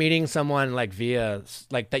 especially if you're meeting someone like via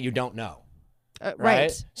like that you don't know.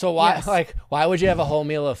 Right. So why would you have a whole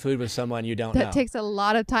meal of food with someone you don't know? That takes a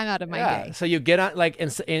lot of time out of my day. So you get on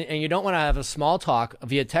and you don't want to have a small talk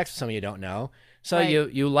via text with someone you don't know. So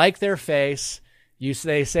you like their face.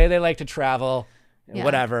 They say they like to travel.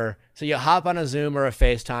 Whatever. So you hop on a Zoom or a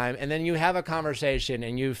FaceTime, and then you have a conversation,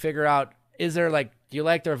 and you figure out, do you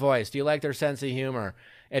like their voice? Do you like their sense of humor?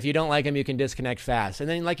 If you don't like them, you can disconnect fast. And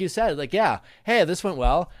then, like you said, hey, this went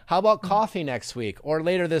well. How about coffee next week or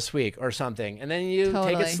later this week or something? And then you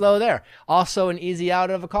take it slow there. Also an easy out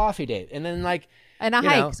of a coffee date. And then and a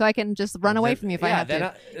hike, so I can just run away from you if I have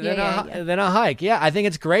to. Then a hike. Yeah, I think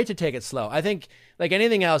it's great to take it slow. I think, like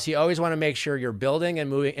anything else, you always want to make sure you're building and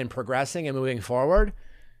moving and progressing and moving forward.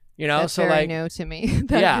 That's so very new to me.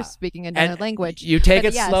 That you're speaking another language. You take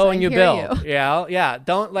it slow and you build. You. Yeah.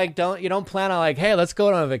 Don't plan on like, hey, let's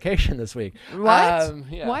go on a vacation this week. What?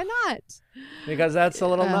 Why not? Because that's a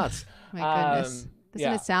little nuts. My goodness.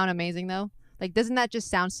 Doesn't it sound amazing though? Like, doesn't that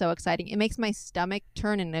just sound so exciting? It makes my stomach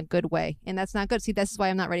turn in a good way, and that's not good. See, this is why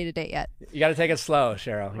I'm not ready to date yet. You got to take it slow,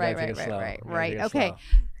 Cheryl. Right. Okay.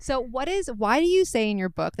 So why do you say in your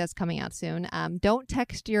book that's coming out soon, don't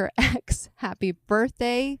text your ex happy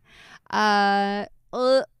birthday? Why?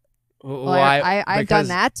 I've done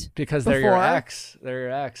that because before. They're your ex. They're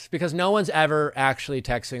your ex. Because no one's ever actually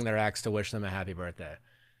texting their ex to wish them a happy birthday.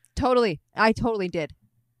 Totally. I totally did.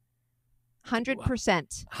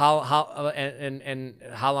 100%. And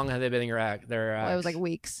how long have they been their ex? Well, it was like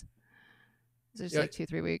weeks. It was just like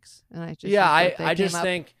 2-3 weeks, and I just I just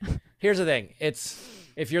think here's the thing. It's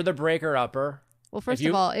if you're the breaker upper. Well, first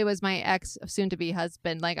of all, it was my ex, soon to be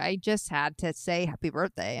husband. Like, I just had to say happy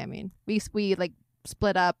birthday. I mean, we like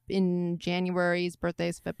split up in January. His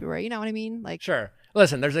birthday's February. You know what I mean? Like, sure.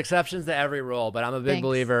 Listen, there's exceptions to every rule, but I'm a big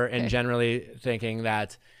believer in generally thinking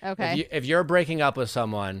that if you're breaking up with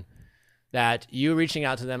someone, that you reaching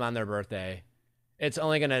out to them on their birthday, it's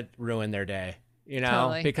only going to ruin their day,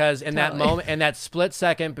 because in that moment, in that split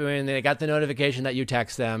second, when they got the notification that you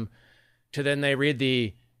text them to then they read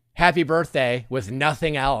the happy birthday with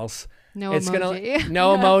nothing else. No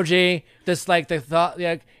emoji. This like the thought,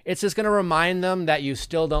 it's just going to remind them that you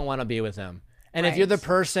still don't want to be with them. And if you're the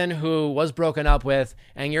person who was broken up with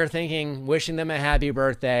and you're thinking, wishing them a happy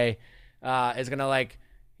birthday, is going to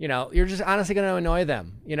you're just honestly going to annoy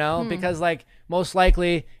them, because like most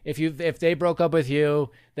likely if they broke up with you,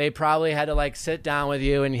 they probably had to like sit down with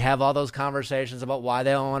you and have all those conversations about why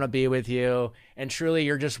they don't want to be with you. And truly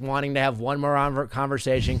you're just wanting to have one more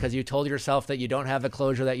conversation because you told yourself that you don't have the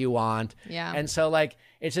closure that you want. Yeah. And so like,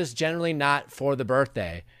 it's just generally not for the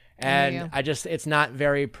birthday. And it's not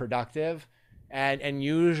very productive. And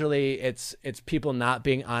usually it's people not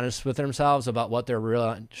being honest with themselves about what their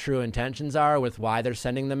real true intentions are with why they're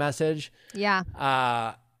sending the message. Yeah.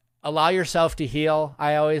 Allow yourself to heal.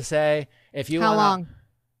 I always say, How long?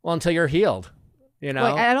 Well, until you're healed,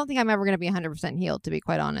 Well, I don't think I'm ever going to be 100% healed, to be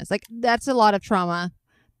quite honest. Like that's a lot of trauma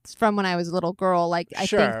from when I was a little girl. Like I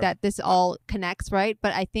think that this all connects, right?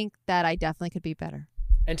 But I think that I definitely could be better.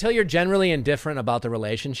 Until you're generally indifferent about the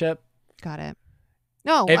relationship. Got it.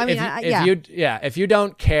 No, if you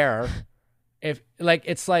don't care, it's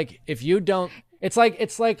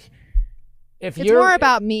more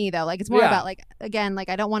about me though. Like it's more about like, again, like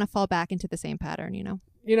I don't want to fall back into the same pattern,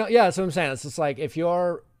 that's what I'm saying. It's just like if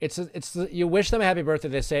you wish them a happy birthday,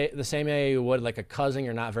 they say the same way you would like a cousin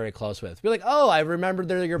you're not very close with. Be like, oh, I remembered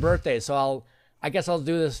your birthday, so I guess I'll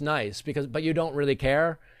do this nice but you don't really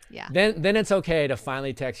care. Yeah. Then it's okay to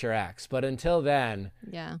finally text your ex. But until then,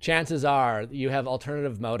 chances are you have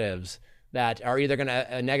alternative motives that are either going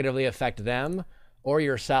to negatively affect them or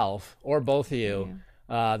yourself or both of you.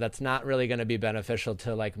 That's not really going to be beneficial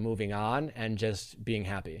to like moving on and just being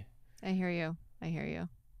happy. I hear you.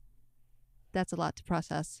 That's a lot to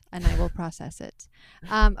process, and I will process it.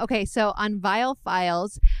 Okay, so on Vile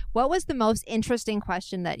Files, what was the most interesting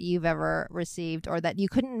question that you've ever received or that you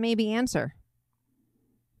couldn't maybe answer?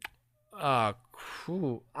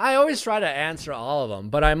 Cool. I always try to answer all of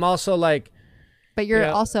them, but I'm also like... But you're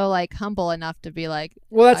also like humble enough to be like...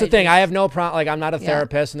 Well, that's the thing. I have no problem. Like I'm not a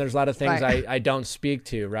therapist and there's a lot of things I don't speak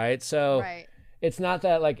to, right? So it's not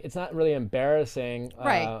that like, it's not really embarrassing.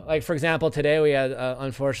 Right. Like for example, today we had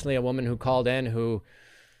unfortunately a woman who called in who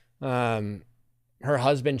her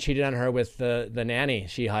husband cheated on her with the nanny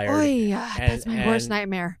she hired. Oh yeah, that's my worst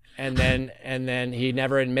nightmare. And then he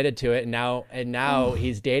never admitted to it, and now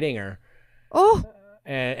he's dating her. Oh.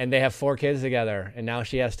 And they have 4 kids together, and now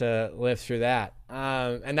she has to live through that.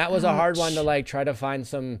 And that was a hard one to like try to find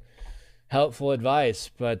some helpful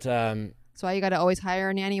advice, but that's why you got to always hire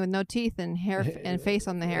a nanny with no teeth and hair and face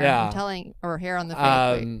on the hair. Yeah. I'm telling, or hair on the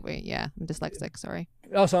face. Wait, I'm dyslexic. Sorry.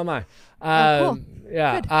 Oh, so am I. Cool.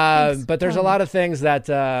 Yeah. But there's a lot of things that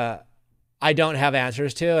I don't have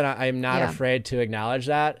answers to, and I'm not afraid to acknowledge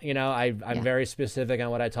that. I'm very specific on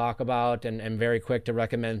what I talk about, and very quick to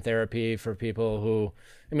recommend therapy for people who,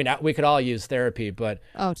 we could all use therapy, but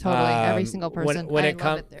oh, totally, every single person. When it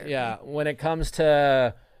comes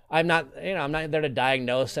to, I'm not there to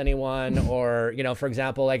diagnose anyone, or for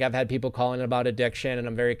example, like I've had people calling about addiction, and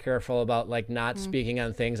I'm very careful about like not speaking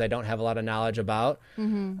on things I don't have a lot of knowledge about,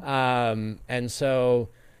 and so.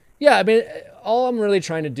 Yeah, all I'm really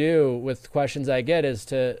trying to do with questions I get is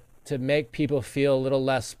to make people feel a little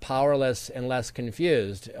less powerless and less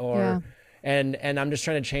confused, and I'm just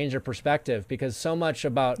trying to change their perspective, because so much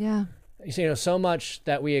about so much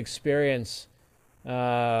that we experience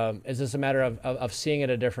is just a matter of seeing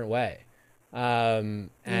it a different way.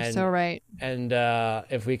 You're so right. And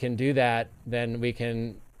if we can do that, then we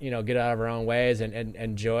can get out of our own ways and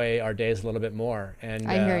enjoy our days a little bit more. And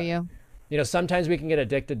I hear you. Sometimes we can get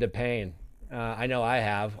addicted to pain. I know I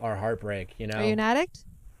have, or heartbreak, Are you an addict?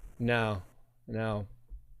 No.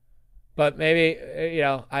 But maybe,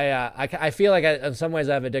 I feel like in some ways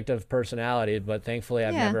I have addictive personality, but thankfully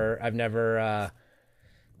I've never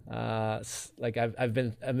I've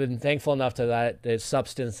been thankful enough to that the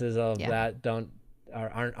substances of that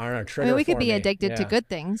aren't a trigger. We could be addicted to good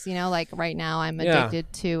things, like right now I'm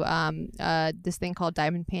addicted to this thing called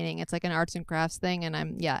diamond painting. It's like an arts and crafts thing, and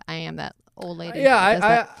I am that old lady.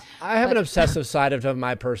 Yeah, I have an obsessive side of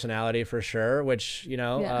my personality for sure, which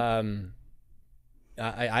I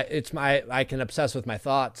can obsess with my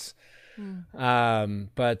thoughts. So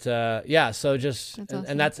just awesome.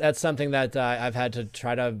 And that's something that I've had to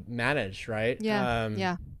try to manage, right?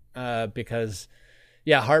 Because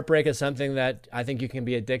heartbreak is something that I think you can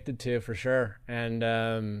be addicted to for sure, and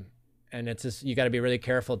it's just, you got to be really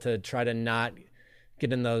careful to try to not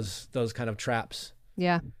get in those kind of traps.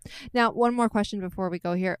 Yeah. Now, one more question before we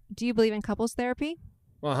go here. Do you believe in couples therapy?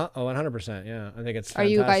 Well, 100%. Yeah, I think it's fantastic. Are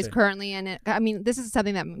you guys currently in it? This is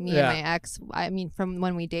something that me and my ex, from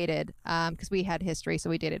when we dated, because we had history, so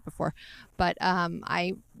we dated before. But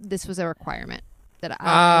this was a requirement that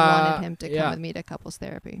I wanted him to come with me to couples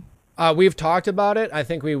therapy. We've talked about it. I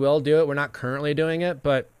think we will do it. We're not currently doing it,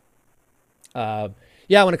 but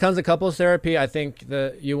Yeah, when it comes to couples therapy, I think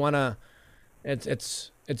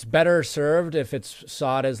it's better served if it's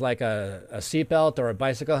sought as like a seatbelt or a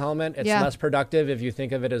bicycle helmet. It's less productive if you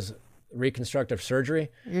think of it as reconstructive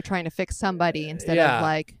surgery. You're trying to fix somebody instead of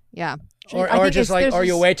like, or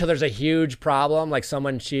you wait till there's a huge problem, like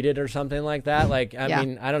someone cheated or something like that. Like, I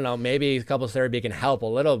mean, I don't know, maybe couples therapy can help a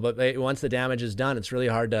little, but once the damage is done, it's really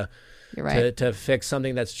hard to fix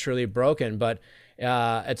something that's truly broken. But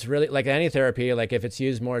it's really like any therapy, like if it's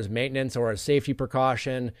used more as maintenance or a safety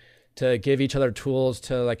precaution to give each other tools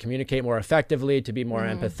to like communicate more effectively, to be more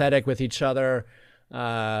empathetic with each other.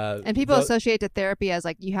 And people associate to therapy as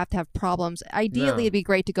like you have to have problems. Ideally, it'd be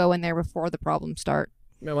great to go in there before the problems start.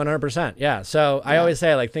 100%. Yeah. So I always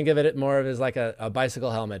say, like, think of it more of as like a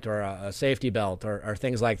bicycle helmet or a safety belt or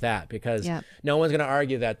things like that, because no one's going to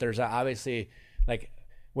argue that there's obviously like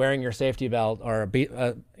wearing your safety belt or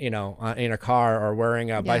in a car or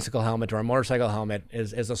wearing a bicycle helmet or a motorcycle helmet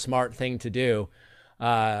is a smart thing to do.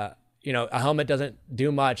 A helmet doesn't do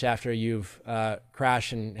much after you've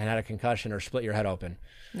crashed and had a concussion or split your head open.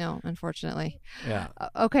 No, unfortunately. Yeah.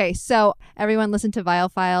 Okay, so everyone listen to Viall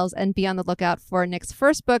Files and be on the lookout for Nick's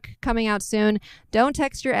first book coming out soon. Don't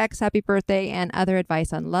text your ex happy birthday and other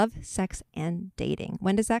advice on love, sex, and dating.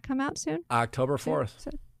 When does that come out soon? October 4th.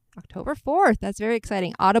 October 4th. That's very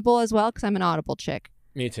exciting. Audible as well, because I'm an Audible chick.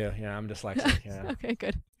 Me too. Yeah, I'm dyslexic. Yeah. Okay,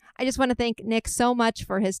 good. I just want to thank Nick so much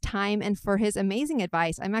for his time and for his amazing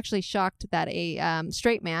advice. I'm actually shocked that a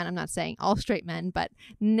straight man, I'm not saying all straight men, but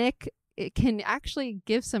Nick can actually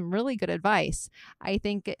give some really good advice. I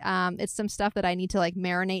think it's some stuff that I need to like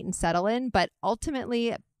marinate and settle in, but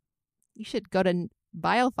ultimately you should go to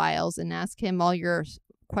Viall Files and ask him all your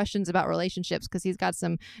questions about relationships, because he's got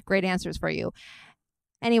some great answers for you.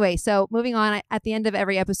 Anyway, so moving on, at the end of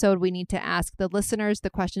every episode, we need to ask the listeners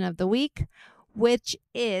the question of the week, which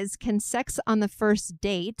is, can sex on the first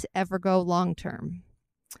date ever go long-term?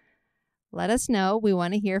 Let us know. We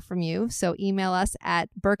want to hear from you. So email us at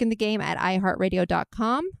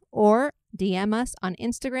burkinthegame@iheartradio.com or DM us on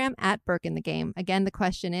Instagram at burkinthegame. Again, the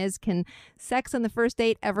question is, can sex on the first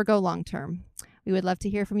date ever go long-term? We would love to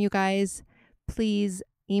hear from you guys. Please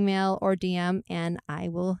email or DM, and I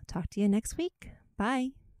will talk to you next week.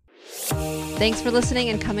 Bye. Thanks for listening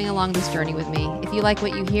and coming along this journey with me. If you like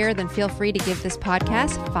what you hear, then feel free to give this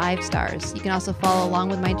podcast 5 stars. You can also follow along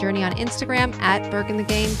with my journey on Instagram at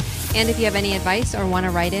burkinthegame. And if you have any advice or want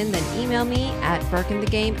to write in, then email me at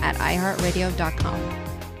burkinthegame@iheartradio.com.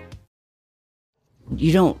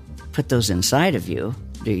 You don't put those inside of you,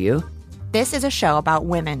 do you? This is a show about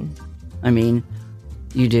women. I mean,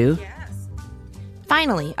 you do? Yes.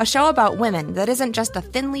 Finally, a show about women that isn't just a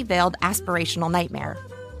thinly veiled aspirational nightmare.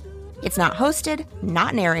 It's not hosted,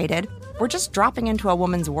 not narrated. We're just dropping into a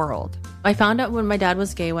woman's world. I found out when my dad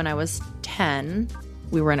was gay when I was 10.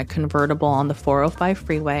 We were in a convertible on the 405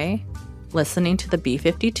 freeway, listening to the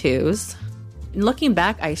B-52s. And looking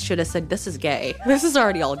back, I should have said, this is gay. This is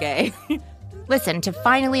already all gay. Listen to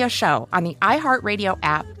Finally a Show on the iHeartRadio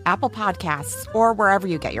app, Apple Podcasts, or wherever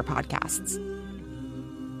you get your podcasts.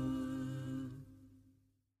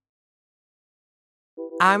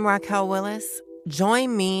 I'm Raquel Willis.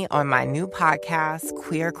 Join me on my new podcast,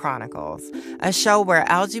 Queer Chronicles, a show where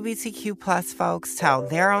LGBTQ plus folks tell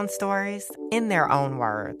their own stories in their own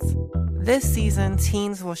words. This season,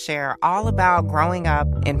 teens will share all about growing up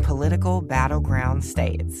in political battleground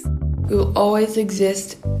states. We will always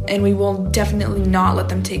exist, and we will definitely not let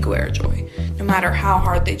them take away our joy, no matter how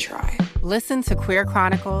hard they try. Listen to Queer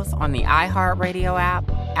Chronicles on the iHeartRadio app,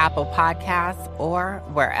 Apple Podcasts, or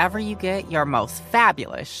wherever you get your most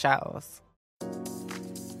fabulous shows.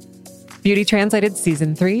 Beauty Translated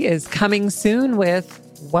Season 3 is coming soon with,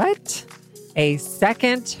 what? A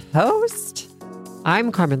second host?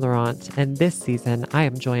 I'm Carmen Laurent, and this season I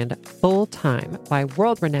am joined full-time by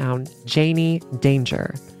world-renowned Janie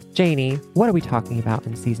Danger. Janie, what are we talking about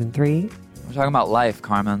in Season 3? We're talking about life,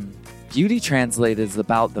 Carmen. Beauty Translated is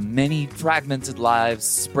about the many fragmented lives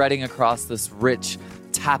spreading across this rich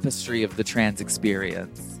tapestry of the trans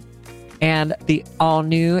experience. And the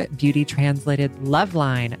all-new Beauty Translated Love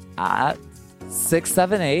Line at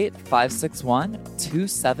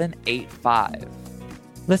 678-561-2785.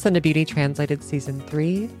 Listen to Beauty Translated Season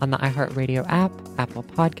 3 on the iHeartRadio app, Apple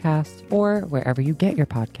Podcasts, or wherever you get your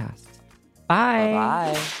podcasts. Bye.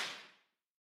 Bye-bye.